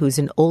 Lady, who's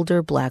an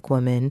older black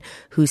woman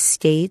who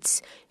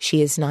states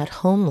she is not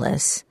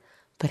homeless,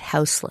 but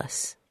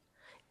houseless.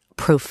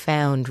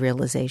 Profound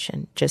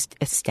realization, just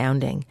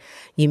astounding.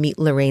 You meet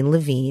Lorraine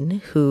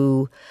Levine,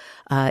 who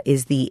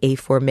is the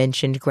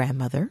aforementioned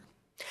grandmother.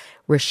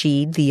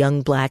 Rashid, the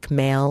young black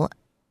male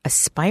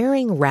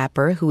aspiring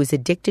rapper who is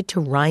addicted to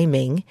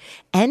rhyming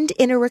and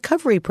in a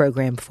recovery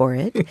program for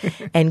it,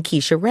 and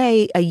Keisha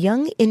Ray, a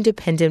young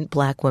independent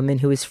black woman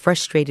who is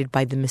frustrated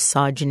by the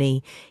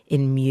misogyny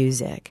in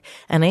music.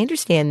 And I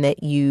understand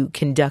that you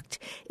conduct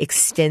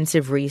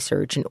extensive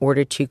research in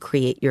order to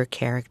create your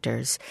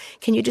characters.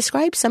 Can you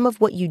describe some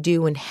of what you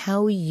do and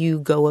how you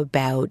go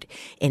about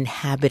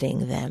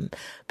inhabiting them?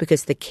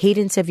 Because the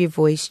cadence of your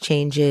voice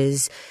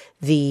changes,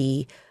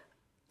 the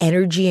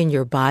energy in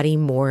your body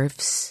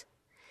morphs.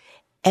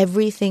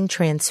 Everything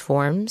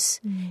transforms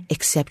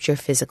except your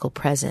physical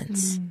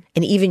presence.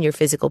 And even your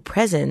physical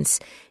presence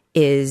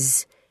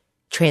is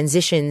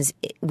transitions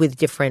with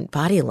different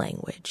body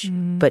language,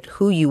 but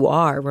who you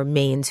are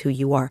remains who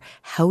you are.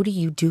 How do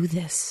you do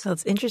this? Well,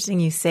 it's interesting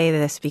you say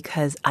this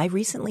because I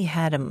recently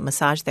had a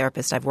massage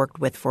therapist I've worked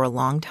with for a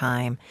long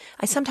time.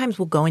 I sometimes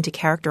will go into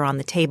character on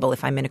the table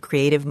if I'm in a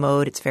creative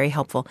mode. It's very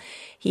helpful.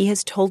 He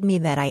has told me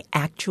that I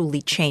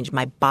actually change.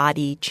 My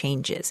body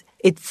changes.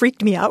 It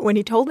freaked me out when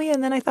he told me,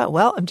 and then I thought,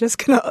 well, I'm just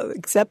going to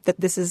accept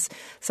that this is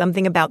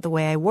something about the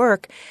way I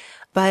work.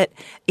 But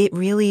it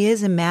really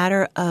is a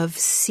matter of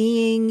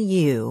seeing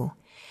you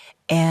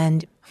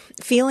and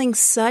feeling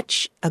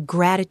such a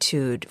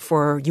gratitude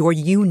for your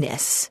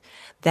you-ness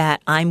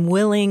that I'm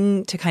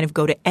willing to kind of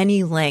go to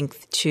any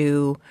length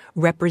to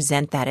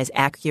represent that as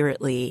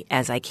accurately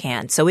as I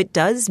can. So it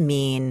does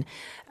mean,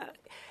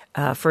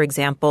 for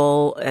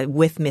example,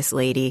 with Miss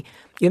Lady,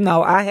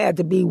 I had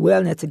to be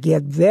willing to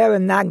get very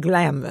not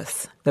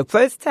glamorous. The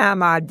first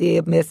time I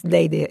did Miss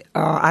Lady,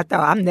 I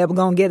thought I'm never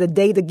going to get a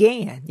date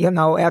again,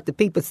 after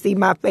people see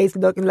my face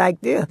looking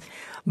like this.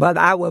 But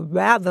I would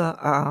rather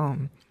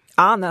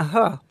honor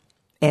her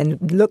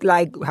and look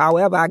like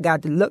however I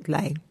got to look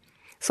like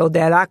so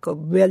that I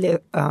could really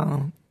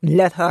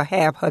let her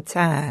have her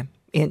time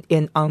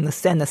on the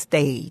center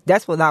stage.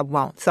 That's what I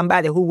want,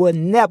 somebody who would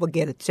never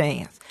get a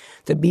chance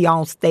to be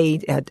on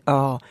stage at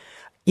all.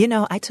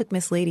 I took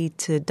Miss Lady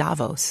to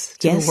Davos,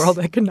 to the World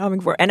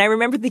Economic Forum. And I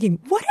remember thinking,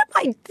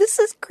 this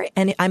is great.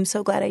 And I'm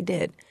so glad I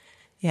did.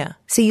 Yeah.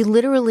 So you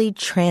literally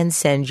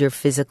transcend your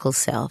physical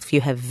self.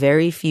 You have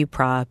very few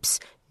props,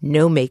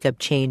 no makeup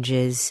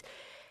changes.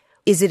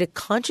 Is it a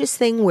conscious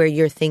thing where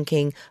you're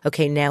thinking,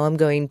 okay, now I'm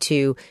going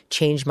to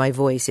change my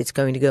voice. It's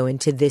going to go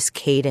into this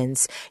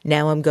cadence.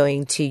 Now I'm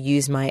going to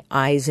use my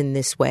eyes in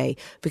this way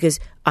because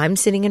I'm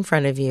sitting in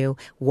front of you,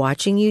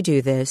 watching you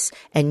do this,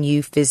 and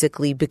you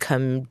physically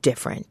become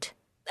different.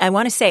 I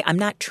want to say I'm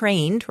not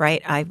trained,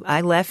 right?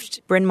 I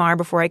left Bryn Mawr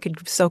before I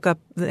could soak up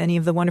any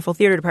of the wonderful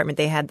theater department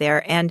they had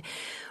there. And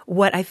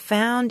what I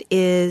found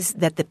is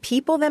that the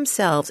people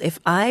themselves, if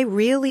I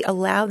really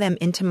allow them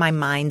into my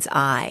mind's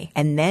eye,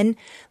 and then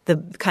the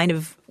kind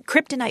of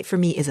kryptonite for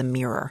me is a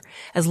mirror.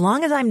 As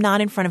long as I'm not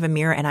in front of a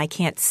mirror and I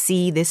can't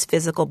see this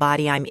physical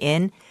body I'm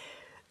in.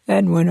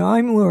 And when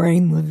I'm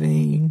Lorraine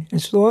Levine,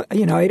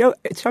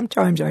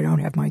 sometimes I don't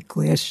have my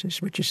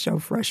glasses, which is so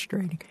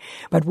frustrating.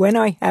 But when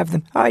I have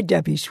them, hi,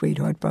 Debbie,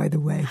 sweetheart, by the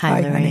way. Hi,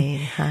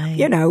 Lorraine. Honey.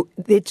 Hi.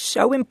 It's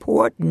so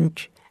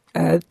important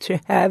to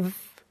have,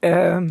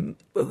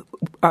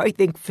 I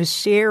think for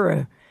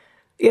Sarah,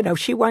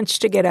 she wants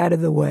to get out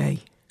of the way.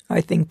 I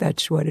think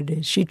that's what it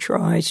is. She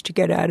tries to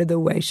get out of the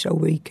way so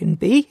we can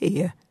be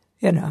here,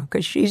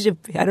 because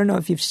I don't know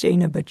if you've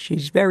seen her, but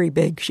she's very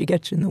big. She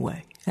gets in the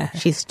way.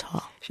 She's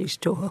tall. She's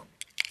tall.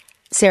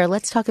 Sarah,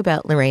 let's talk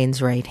about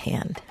Lorraine's right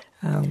hand.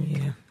 Oh,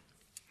 yeah.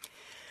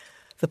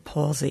 The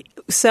palsy.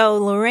 So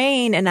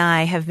Lorraine and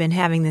I have been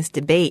having this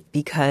debate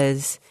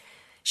because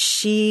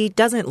she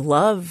doesn't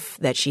love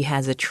that she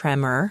has a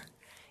tremor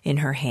in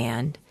her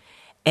hand,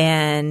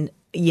 and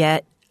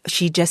yet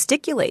she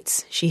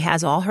gesticulates. She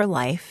has all her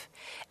life.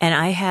 And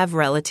I have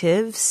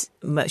relatives.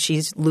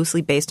 She's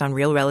loosely based on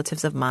real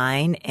relatives of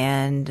mine,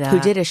 and who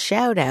did a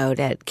shout out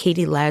at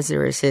Katie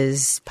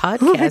Lazarus's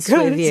podcast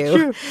with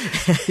you.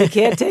 It's true. You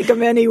can't take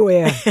them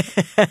anywhere.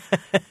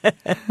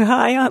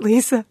 Hi, Aunt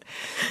Lisa.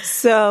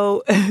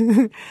 So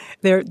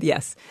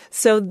yes.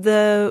 So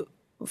the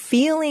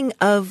feeling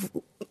of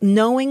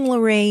knowing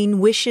Lorraine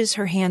wishes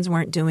her hands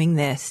weren't doing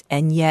this,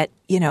 and yet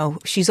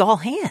she's all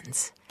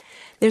hands.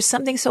 There's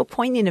something so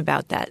poignant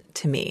about that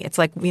to me. It's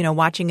like,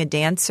 watching a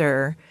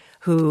dancer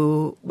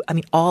who,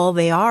 all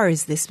they are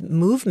is this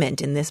movement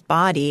in this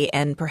body,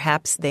 and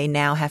perhaps they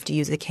now have to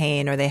use a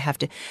cane or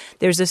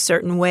there's a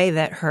certain way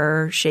that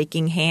her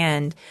shaking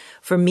hand,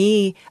 for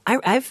me,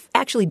 I've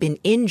actually been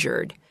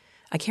injured.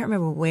 I can't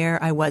remember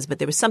where I was, but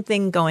there was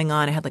something going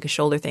on. I had like a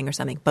shoulder thing or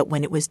something. But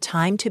when it was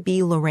time to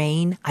be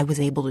Lorraine, I was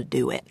able to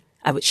do it.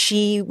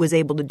 She was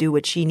able to do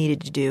what she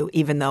needed to do,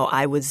 even though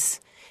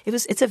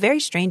it's a very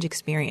strange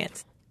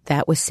experience.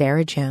 That was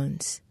Sarah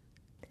Jones.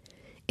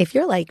 If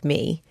you're like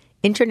me,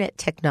 internet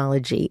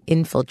technology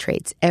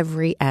infiltrates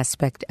every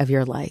aspect of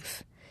your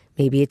life.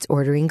 Maybe it's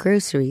ordering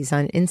groceries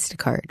on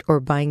Instacart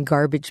or buying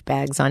garbage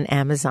bags on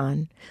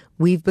Amazon.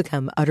 We've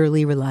become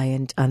utterly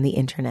reliant on the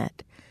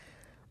internet.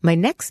 My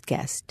next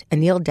guest,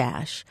 Anil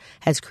Dash,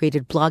 has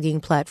created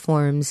blogging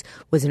platforms,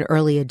 was an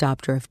early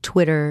adopter of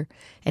Twitter,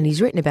 and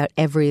he's written about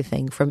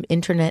everything from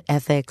internet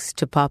ethics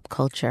to pop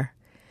culture.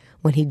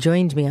 When he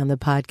joined me on the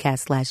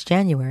podcast last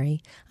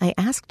January, I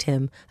asked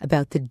him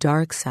about the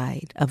dark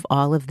side of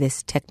all of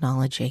this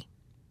technology.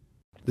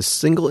 The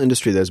single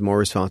industry that is more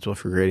responsible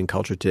for creating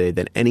culture today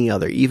than any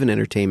other, even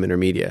entertainment or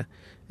media,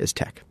 is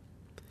tech.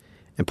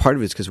 And part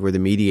of it is because we're the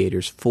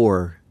mediators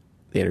for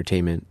the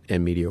entertainment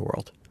and media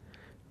world,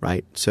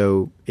 right?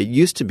 So it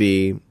used to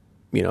be,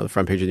 the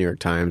front page of the New York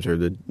Times or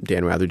the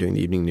Dan Rather doing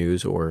the evening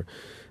news or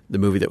the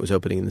movie that was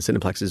opening in the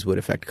Cineplexes would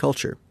affect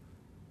culture.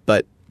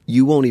 But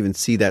you won't even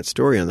see that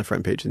story on the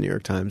front page of the New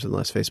York Times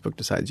unless Facebook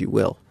decides you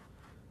will,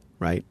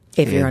 right?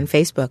 If you're on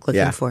Facebook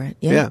looking for it.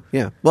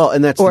 Yeah. Well,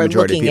 and that's or the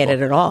majority looking of people.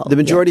 at it at all. The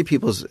majority of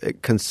people's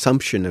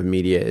consumption of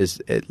media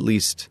is at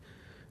least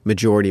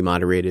majority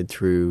moderated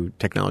through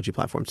technology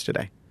platforms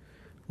today,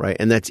 right?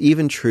 And that's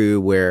even true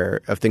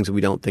of things that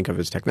we don't think of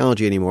as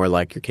technology anymore,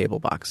 like your cable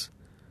box,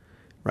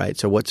 right?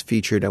 So what's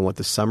featured and what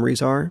the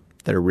summaries are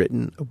that are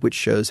written, which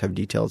shows have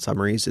detailed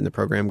summaries in the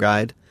program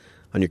guide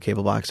on your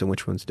cable box and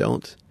which ones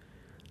don't.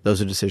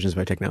 Those are decisions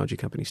by technology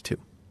companies too,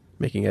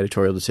 making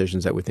editorial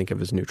decisions that we think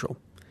of as neutral.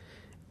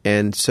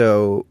 And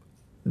so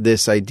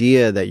this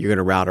idea that you're going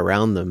to route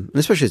around them, and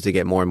especially as they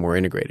get more and more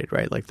integrated,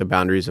 right? Like the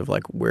boundaries of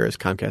like, where is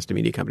Comcast a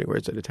media company, where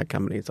is it a tech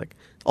company? It's like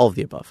all of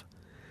the above.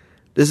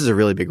 This is a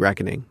really big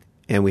reckoning.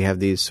 And we have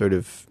these sort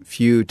of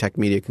few tech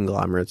media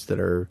conglomerates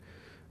that are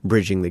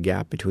bridging the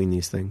gap between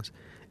these things.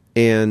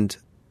 And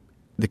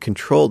the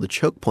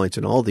choke points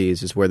in all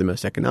these is where the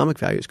most economic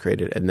value is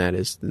created, and that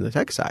is in the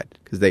tech side,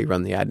 because they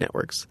run the ad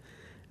networks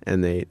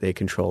and they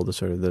control the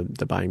sort of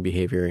the buying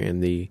behavior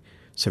and the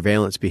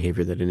surveillance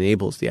behavior that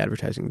enables the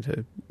advertising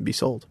to be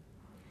sold.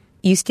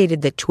 You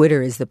stated that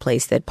Twitter is the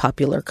place that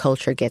popular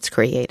culture gets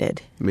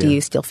created. Yeah. Do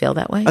you still feel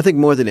that way? I think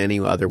more than any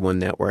other one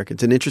network.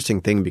 It's an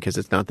interesting thing because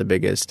it's not the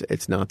biggest,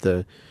 it's not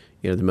the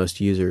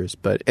most users,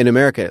 but in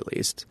America at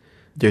least,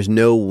 there's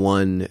no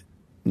one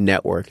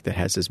network that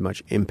has as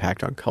much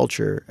impact on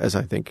culture as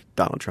I think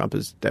Donald Trump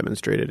has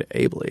demonstrated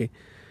ably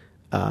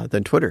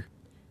than Twitter.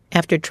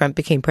 After Trump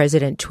became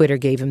president, Twitter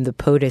gave him the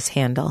POTUS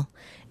handle.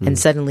 And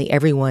suddenly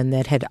everyone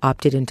that had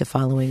opted into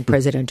following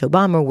President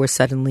Obama were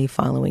suddenly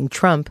following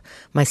Trump,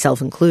 myself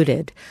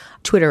included.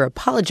 Twitter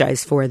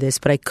apologized for this,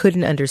 but I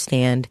couldn't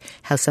understand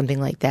how something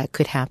like that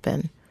could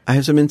happen. I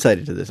have some insight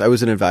into this. I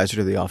was an advisor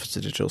to the Office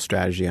of Digital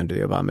Strategy under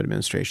the Obama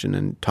administration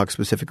and talked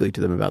specifically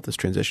to them about this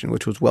transition,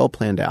 which was well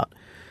planned out.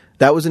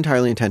 That was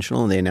entirely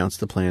intentional, and they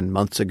announced the plan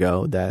months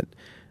ago that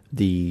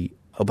the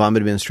Obama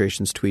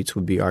administration's tweets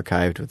would be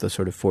archived with a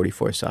sort of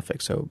 44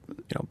 suffix. So,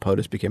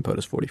 POTUS became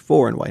POTUS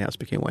 44 and White House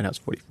became White House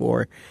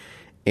 44.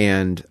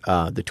 And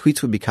the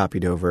tweets would be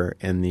copied over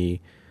and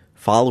the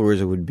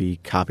followers would be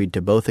copied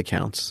to both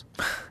accounts.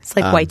 It's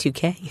like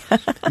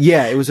Y2K.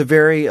 Yeah, it was a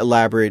very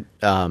elaborate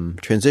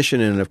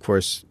transition. And of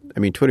course,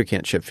 Twitter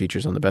can't ship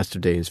features on the best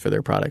of days for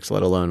their products,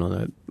 let alone on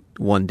a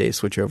one-day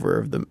switchover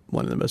of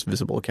one of the most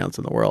visible accounts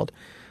in the world.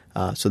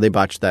 So they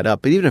botched that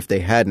up. But even if they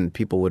hadn't,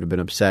 people would have been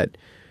upset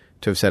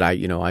to have said,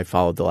 I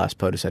followed the last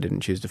POTUS. I didn't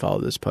choose to follow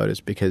this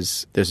POTUS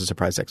because there's a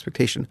surprise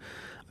expectation.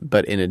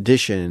 But in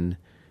addition,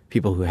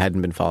 people who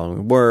hadn't been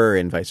following were,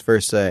 and vice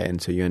versa.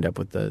 And so you end up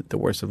with the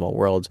worst of all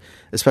worlds,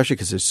 especially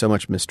because there's so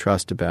much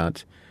mistrust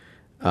about,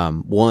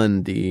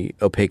 one, the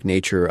opaque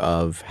nature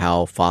of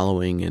how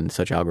following and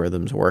such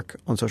algorithms work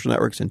on social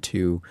networks, and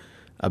two,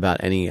 about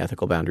any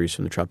ethical boundaries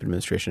from the Trump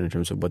administration in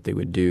terms of what they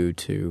would do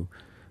to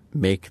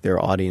make their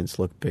audience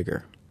look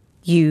bigger.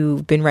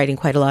 You've been writing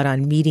quite a lot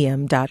on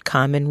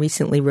Medium.com and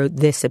recently wrote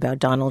this about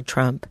Donald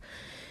Trump.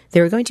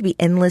 There are going to be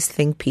endless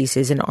think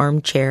pieces and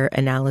armchair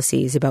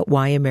analyses about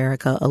why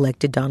America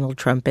elected Donald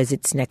Trump as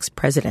its next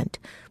president,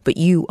 but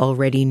you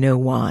already know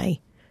why.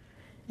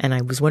 And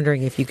I was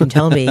wondering if you can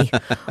tell me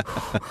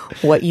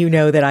what you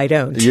know that I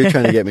don't. You're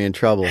trying to get me in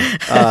trouble.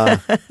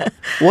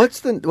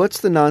 What's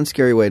the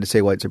non-scary way to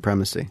say white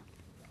supremacy?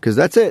 Because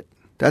that's it.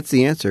 That's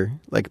the answer.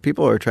 Like,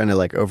 people are trying to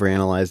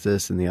overanalyze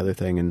this and the other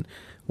thing, and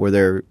were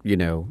there,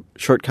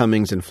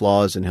 shortcomings and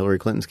flaws in Hillary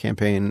Clinton's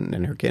campaign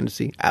and her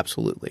candidacy?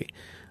 Absolutely.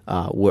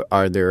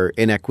 Are there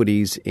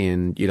inequities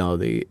in,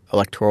 the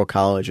Electoral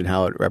College and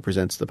how it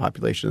represents the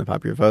population and the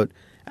popular vote?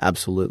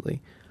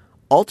 Absolutely.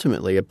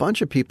 Ultimately, a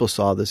bunch of people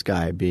saw this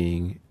guy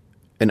being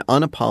an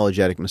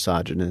unapologetic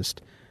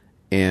misogynist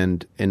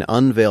and an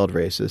unveiled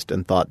racist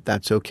and thought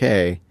that's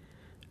okay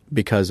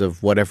because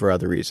of whatever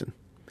other reason.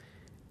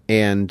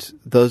 And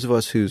those of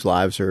us whose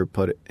lives are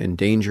put in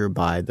danger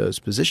by those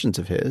positions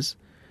of his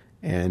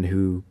and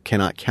who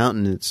cannot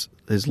countenance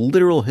his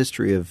literal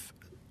history of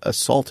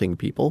assaulting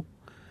people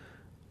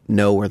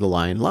know where the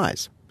line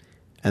lies.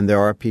 And there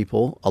are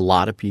people, a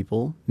lot of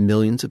people,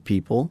 millions of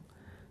people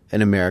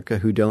in America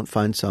who don't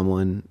find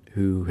someone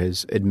who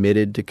has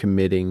admitted to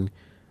committing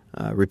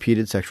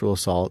repeated sexual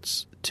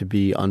assaults to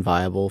be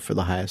unviable for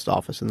the highest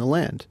office in the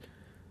land.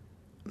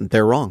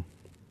 They're wrong.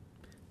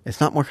 It's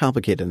not more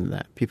complicated than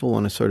that. People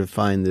want to sort of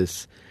find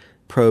this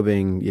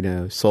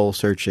probing,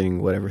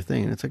 soul-searching, whatever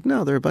thing. And it's like,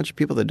 no, there are a bunch of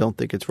people that don't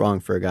think it's wrong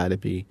for a guy to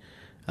be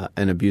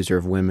an abuser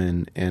of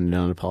women and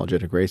an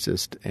unapologetic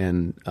racist.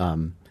 And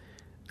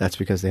that's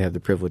because they have the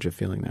privilege of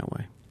feeling that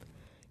way.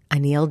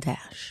 Anil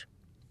Dash.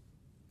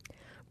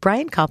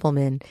 Brian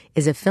Koppelman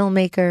is a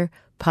filmmaker,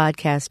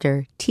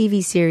 podcaster,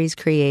 TV series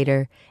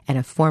creator, and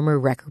a former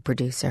record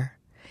producer.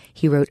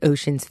 He wrote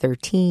Ocean's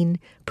 13,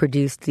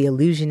 produced The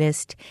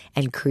Illusionist,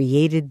 and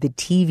created the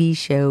TV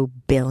show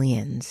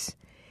Billions.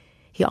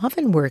 He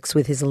often works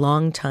with his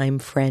longtime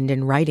friend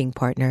and writing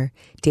partner,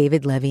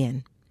 David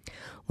Levien.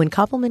 When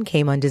Koppelman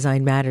came on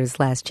Design Matters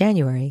last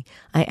January,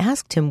 I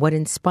asked him what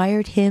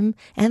inspired him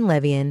and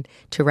Levien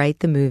to write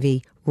the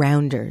movie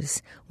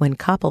Rounders when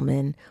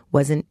Koppelman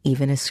wasn't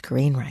even a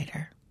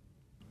screenwriter.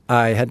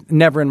 I had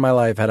never in my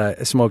life had I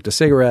smoked a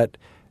cigarette,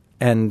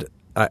 and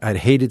I'd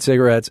hated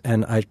cigarettes,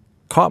 and I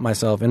caught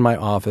myself in my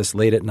office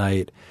late at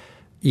night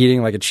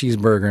eating like a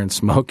cheeseburger and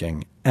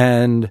smoking.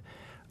 And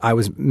I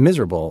was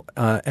miserable.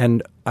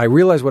 And I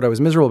realized what I was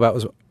miserable about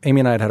was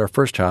Amy and I had our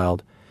first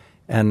child,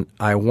 and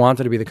I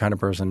wanted to be the kind of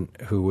person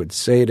who would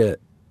say to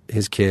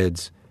his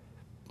kids,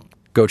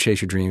 go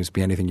chase your dreams,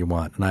 be anything you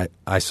want. And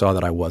I saw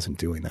that I wasn't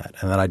doing that,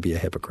 and that I'd be a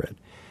hypocrite.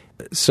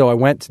 So I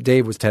went –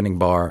 Dave was tending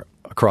bar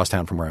across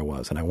town from where I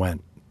was, and I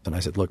went and I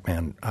said, look,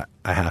 man,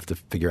 I have to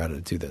figure out how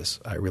to do this.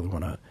 I really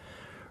want to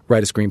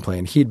write a screenplay.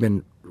 And he'd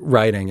been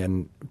writing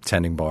and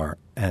tending bar,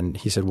 and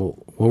he said, well,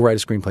 we'll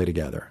write a screenplay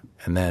together,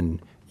 and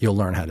then you'll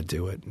learn how to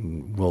do it,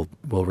 and we'll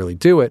really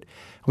do it.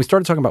 And we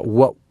started talking about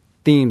what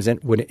themes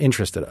would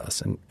interested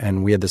us,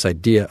 and we had this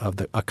idea of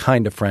a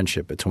kind of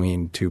friendship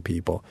between two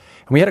people.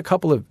 And we had a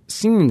couple of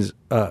scenes,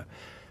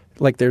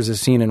 like there's a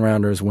scene in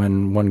Rounders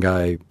when one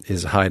guy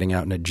is hiding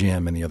out in a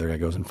gym and the other guy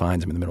goes and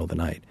finds him in the middle of the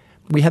night.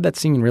 We had that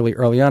scene really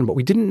early on, but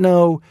we didn't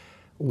know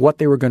what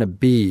they were going to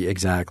be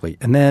exactly.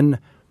 And then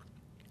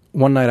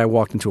one night I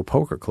walked into a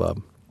poker club,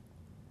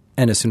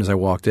 and as soon as I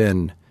walked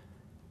in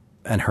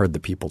and heard the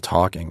people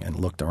talking and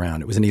looked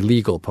around, it was an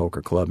illegal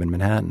poker club in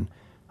Manhattan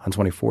on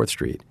 24th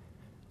Street.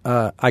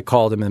 I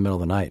called him in the middle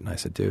of the night and I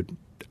said, dude,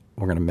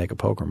 we're going to make a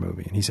poker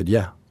movie. And he said,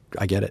 yeah,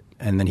 I get it.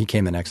 And then he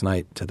came the next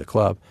night to the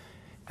club,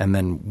 and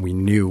then we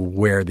knew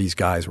where these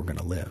guys were going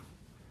to live.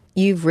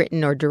 You've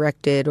written or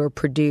directed or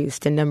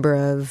produced a number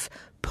of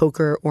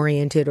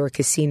poker-oriented or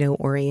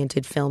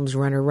casino-oriented films,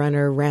 Runner,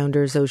 Runner,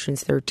 Rounders,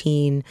 Ocean's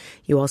 13.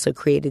 You also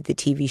created the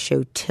TV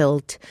show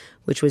Tilt,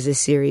 which was a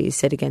series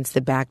set against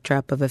the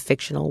backdrop of a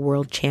fictional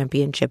world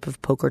championship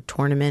of poker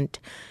tournament.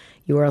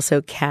 You were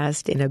also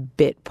cast in a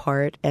bit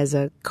part as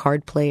a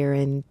card player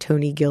in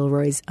Tony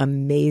Gilroy's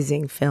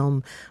amazing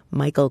film,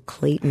 Michael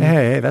Clayton.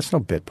 Hey, that's no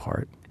bit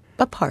part.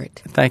 A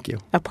part. Thank you.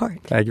 A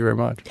part. Thank you very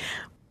much.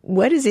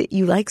 What is it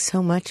you like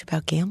so much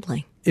about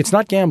gambling? It's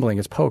not gambling,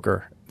 it's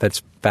poker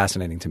that's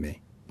fascinating to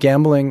me.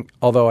 Gambling,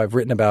 although I've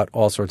written about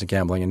all sorts of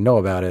gambling and know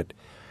about it,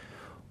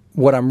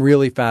 what I'm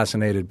really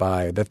fascinated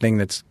by, the thing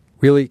that's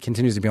really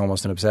continues to be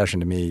almost an obsession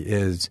to me,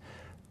 is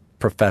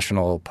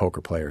professional poker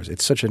players.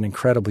 It's such an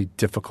incredibly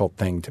difficult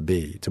thing to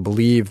be, to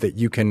believe that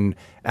you can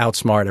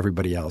outsmart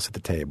everybody else at the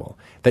table,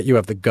 that you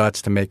have the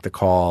guts to make the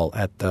call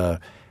at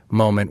the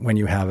moment when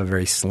you have a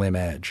very slim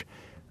edge,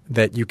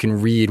 that you can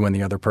read when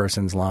the other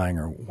person's lying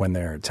or when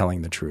they're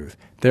telling the truth.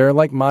 They're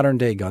like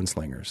modern-day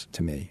gunslingers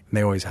to me, and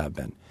they always have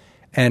been.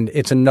 And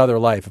it's another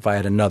life. If I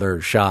had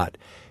another shot,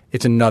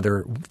 it's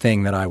another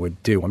thing that I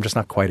would do. I'm just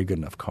not quite a good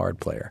enough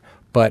card player.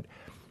 But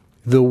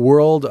the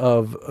world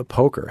of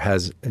poker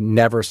has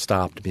never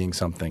stopped being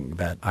something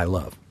that I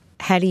love.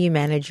 How do you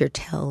manage your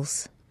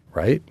tells?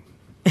 Right?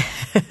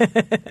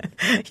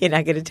 You're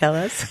not going to tell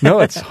us? No,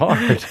 it's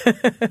hard.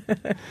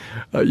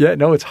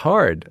 It's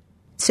hard.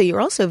 So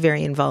you're also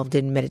very involved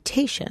in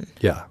meditation.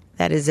 Yeah.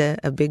 That is a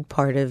big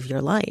part of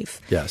your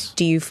life. Yes.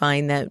 Do you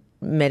find that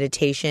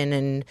meditation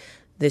and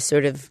this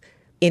sort of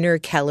inner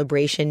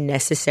calibration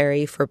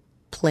necessary for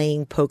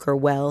playing poker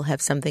well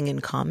have something in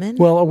common?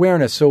 Well,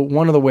 awareness. So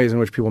one of the ways in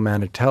which people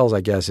manage tells,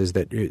 I guess, is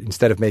that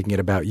instead of making it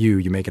about you,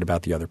 you make it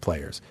about the other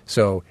players.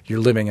 So you're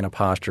living in a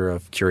posture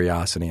of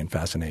curiosity and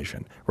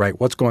fascination, right?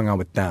 What's going on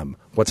with them?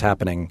 What's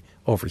happening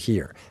over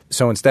here?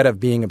 So instead of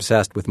being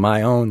obsessed with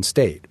my own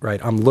state,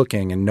 right, I'm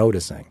looking and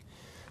noticing.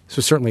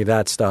 So certainly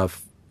that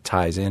stuff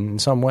ties in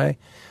some way.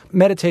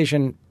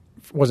 Meditation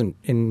wasn't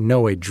in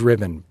no way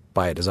driven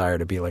by a desire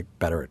to be like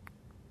better at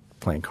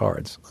playing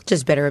cards.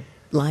 Just better at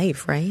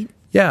life, right?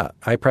 Yeah.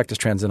 I practice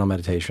transcendental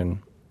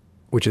meditation,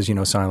 which is,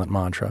 silent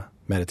mantra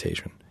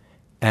meditation.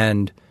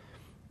 And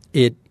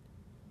it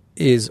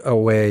is a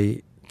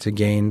way to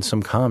gain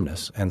some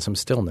calmness and some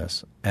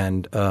stillness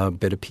and a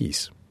bit of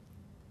peace.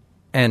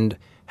 And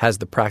has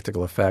the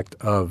practical effect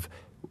of,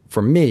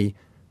 for me,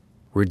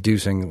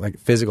 reducing like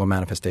physical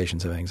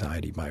manifestations of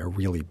anxiety by a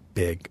really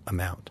big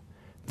amount.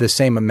 The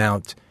same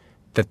amount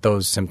that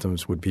those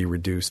symptoms would be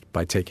reduced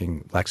by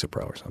taking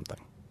Lexapro or something.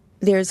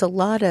 There's a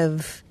lot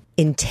of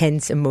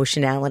intense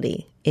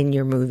emotionality in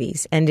your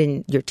movies and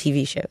in your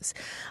TV shows.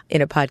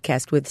 In a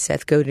podcast with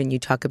Seth Godin, you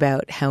talk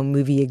about how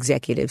movie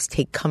executives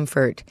take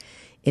comfort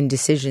in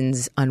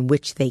decisions on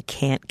which they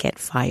can't get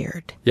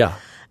fired. Yeah.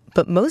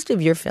 But most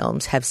of your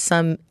films have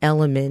some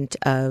element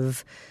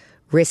of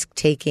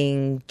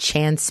risk-taking,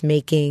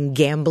 chance-making,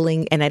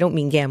 gambling. And I don't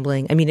mean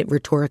gambling. I mean it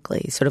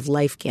rhetorically, sort of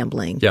life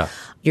gambling. Yeah.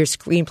 Your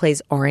screenplays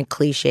aren't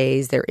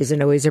cliches. There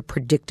isn't always a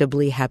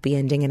predictably happy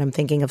ending. And I'm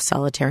thinking of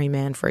Solitary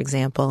Man, for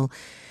example.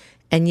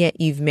 And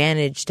yet you've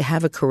managed to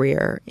have a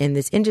career in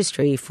this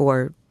industry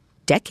for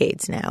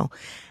decades now.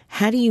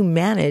 How do you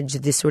manage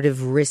this sort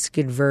of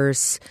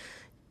risk-adverse,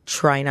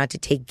 try not to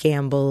take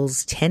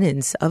gambles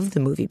tenets of the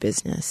movie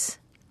business?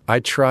 I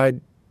tried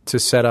to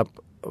set up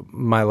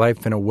my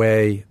life in a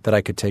way that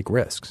I could take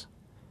risks,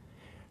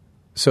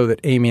 so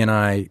that Amy and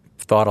I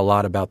thought a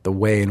lot about the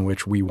way in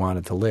which we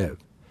wanted to live,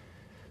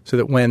 so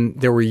that when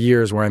there were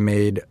years where I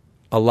made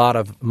a lot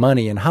of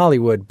money in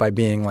Hollywood by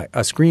being like a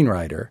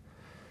screenwriter,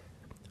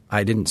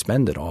 I didn't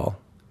spend it all,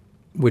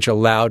 which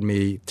allowed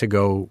me to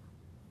go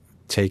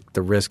take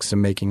the risks of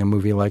making a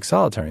movie like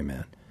Solitary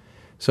Man.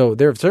 So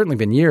there have certainly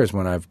been years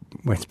when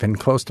it's been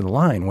close to the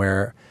line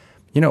where,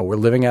 we're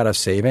living out of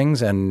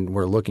savings and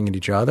we're looking at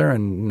each other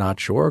and not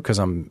sure because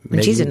And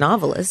she's a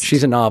novelist.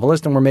 She's a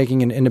novelist, and Dave and I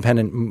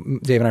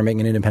are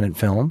making an independent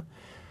film.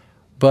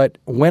 But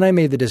when I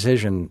made the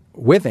decision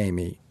with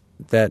Amy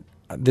that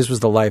this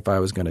was the life I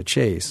was going to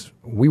chase,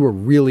 we were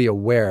really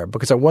aware,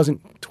 because I was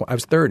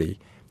 30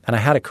 and I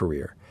had a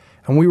career,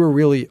 and we were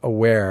really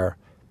aware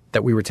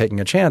that we were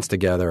taking a chance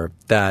together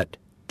that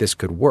this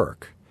could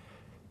work.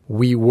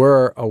 We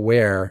were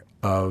aware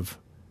of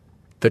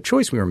the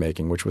choice we were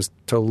making, which was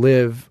to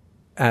live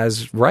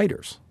as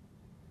writers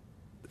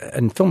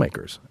and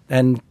filmmakers.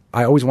 And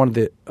I always wanted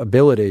the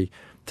ability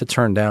to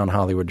turn down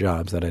Hollywood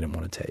jobs that I didn't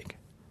want to take.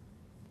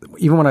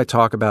 Even when I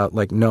talk about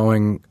like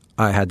knowing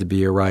I had to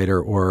be a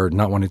writer or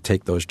not wanting to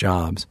take those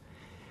jobs,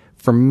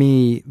 for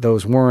me,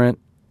 those weren't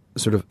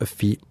sort of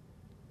effete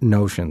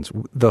notions.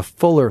 The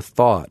fuller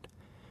thought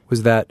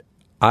was that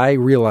I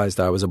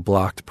realized I was a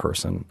blocked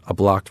person, a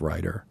blocked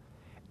writer.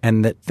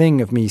 And that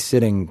thing of me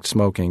sitting,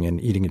 smoking, and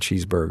eating a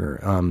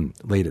cheeseburger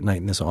late at night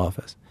in this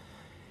office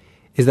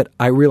is that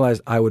I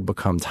realized I would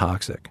become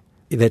toxic,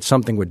 that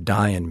something would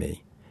die in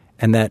me,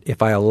 and that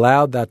if I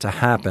allowed that to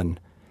happen,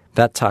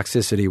 that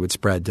toxicity would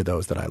spread to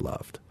those that I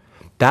loved.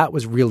 That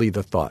was really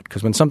the thought,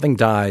 because when something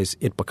dies,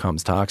 it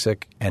becomes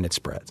toxic and it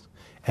spreads.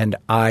 And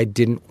I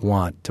didn't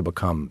want to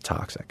become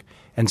toxic.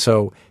 And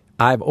so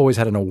I've always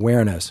had an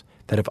awareness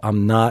that if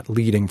I'm not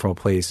leading from a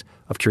place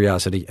of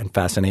curiosity and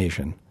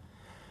fascination,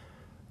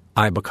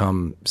 I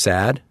become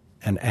sad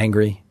and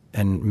angry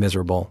and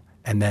miserable,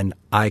 and then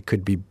I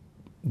could be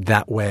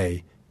that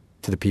way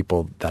to the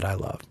people that I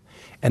love.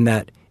 And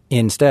that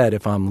instead,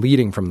 if I'm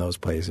leading from those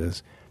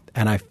places,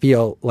 and I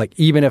feel like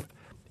even if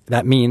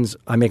that means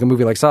I make a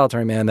movie like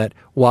Solitary Man that,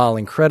 while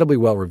incredibly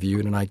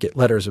well-reviewed, and I get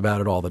letters about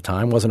it all the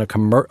time, wasn't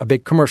a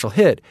big commercial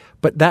hit,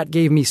 but that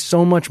gave me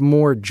so much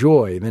more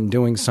joy than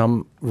doing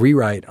some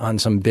rewrite on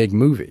some big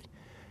movie,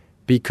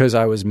 because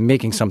I was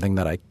making something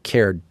that I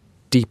cared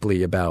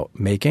deeply about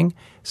making,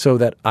 so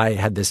that I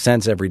had this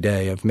sense every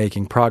day of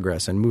making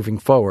progress and moving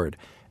forward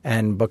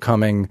and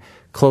becoming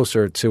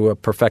closer to a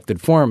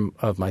perfected form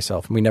of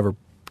myself. We never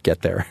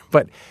get there,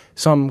 but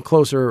some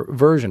closer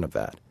version of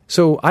that.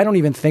 So I don't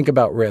even think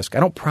about risk. I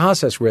don't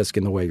process risk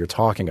in the way you're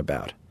talking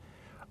about.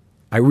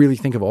 I really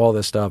think of all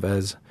this stuff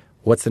as,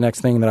 what's the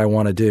next thing that I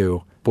want to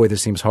do? Boy,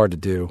 this seems hard to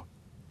do.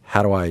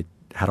 How do I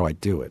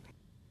do it?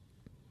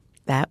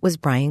 That was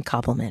Brian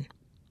Koppelman.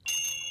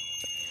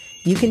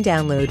 You can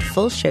download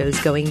full shows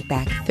going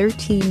back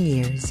 13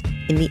 years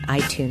in the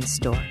iTunes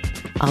Store.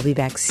 I'll be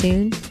back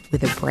soon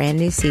with a brand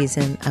new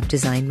season of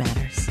Design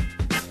Matters.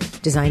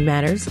 Design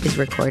Matters is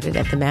recorded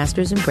at the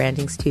Masters in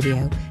Branding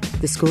Studio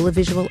at the School of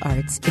Visual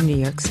Arts in New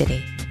York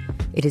City.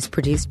 It is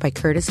produced by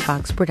Curtis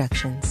Fox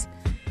Productions.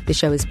 The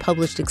show is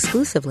published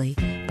exclusively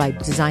by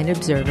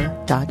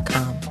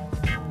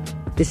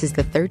DesignObserver.com. This is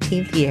the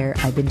 13th year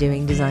I've been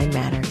doing Design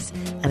Matters,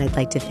 and I'd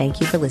like to thank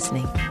you for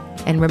listening.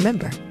 And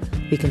remember,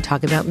 we can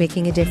talk about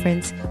making a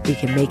difference, we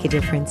can make a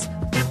difference,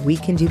 or we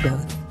can do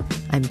both.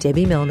 I'm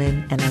Debbie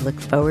Millman, and I look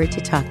forward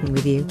to talking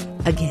with you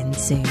again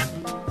soon.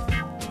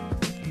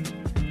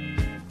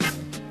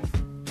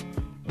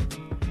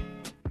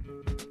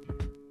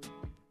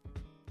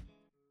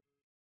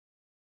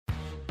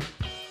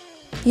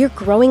 You're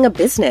growing a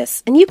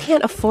business, and you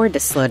can't afford to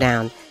slow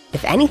down.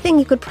 If anything,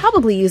 you could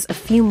probably use a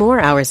few more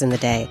hours in the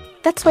day.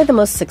 That's why the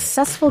most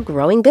successful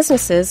growing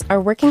businesses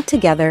are working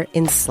together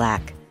in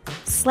Slack.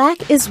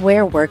 Slack is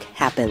where work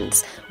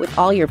happens, with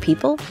all your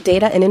people,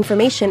 data, and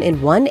information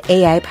in one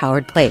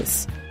AI-powered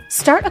place.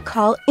 Start a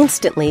call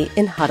instantly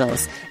in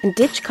huddles and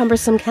ditch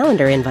cumbersome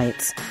calendar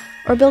invites.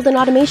 Or build an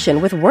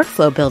automation with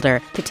Workflow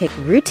Builder to take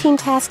routine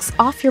tasks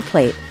off your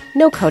plate,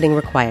 no coding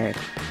required.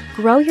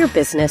 Grow your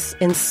business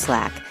in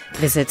Slack.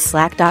 Visit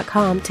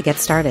slack.com to get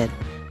started.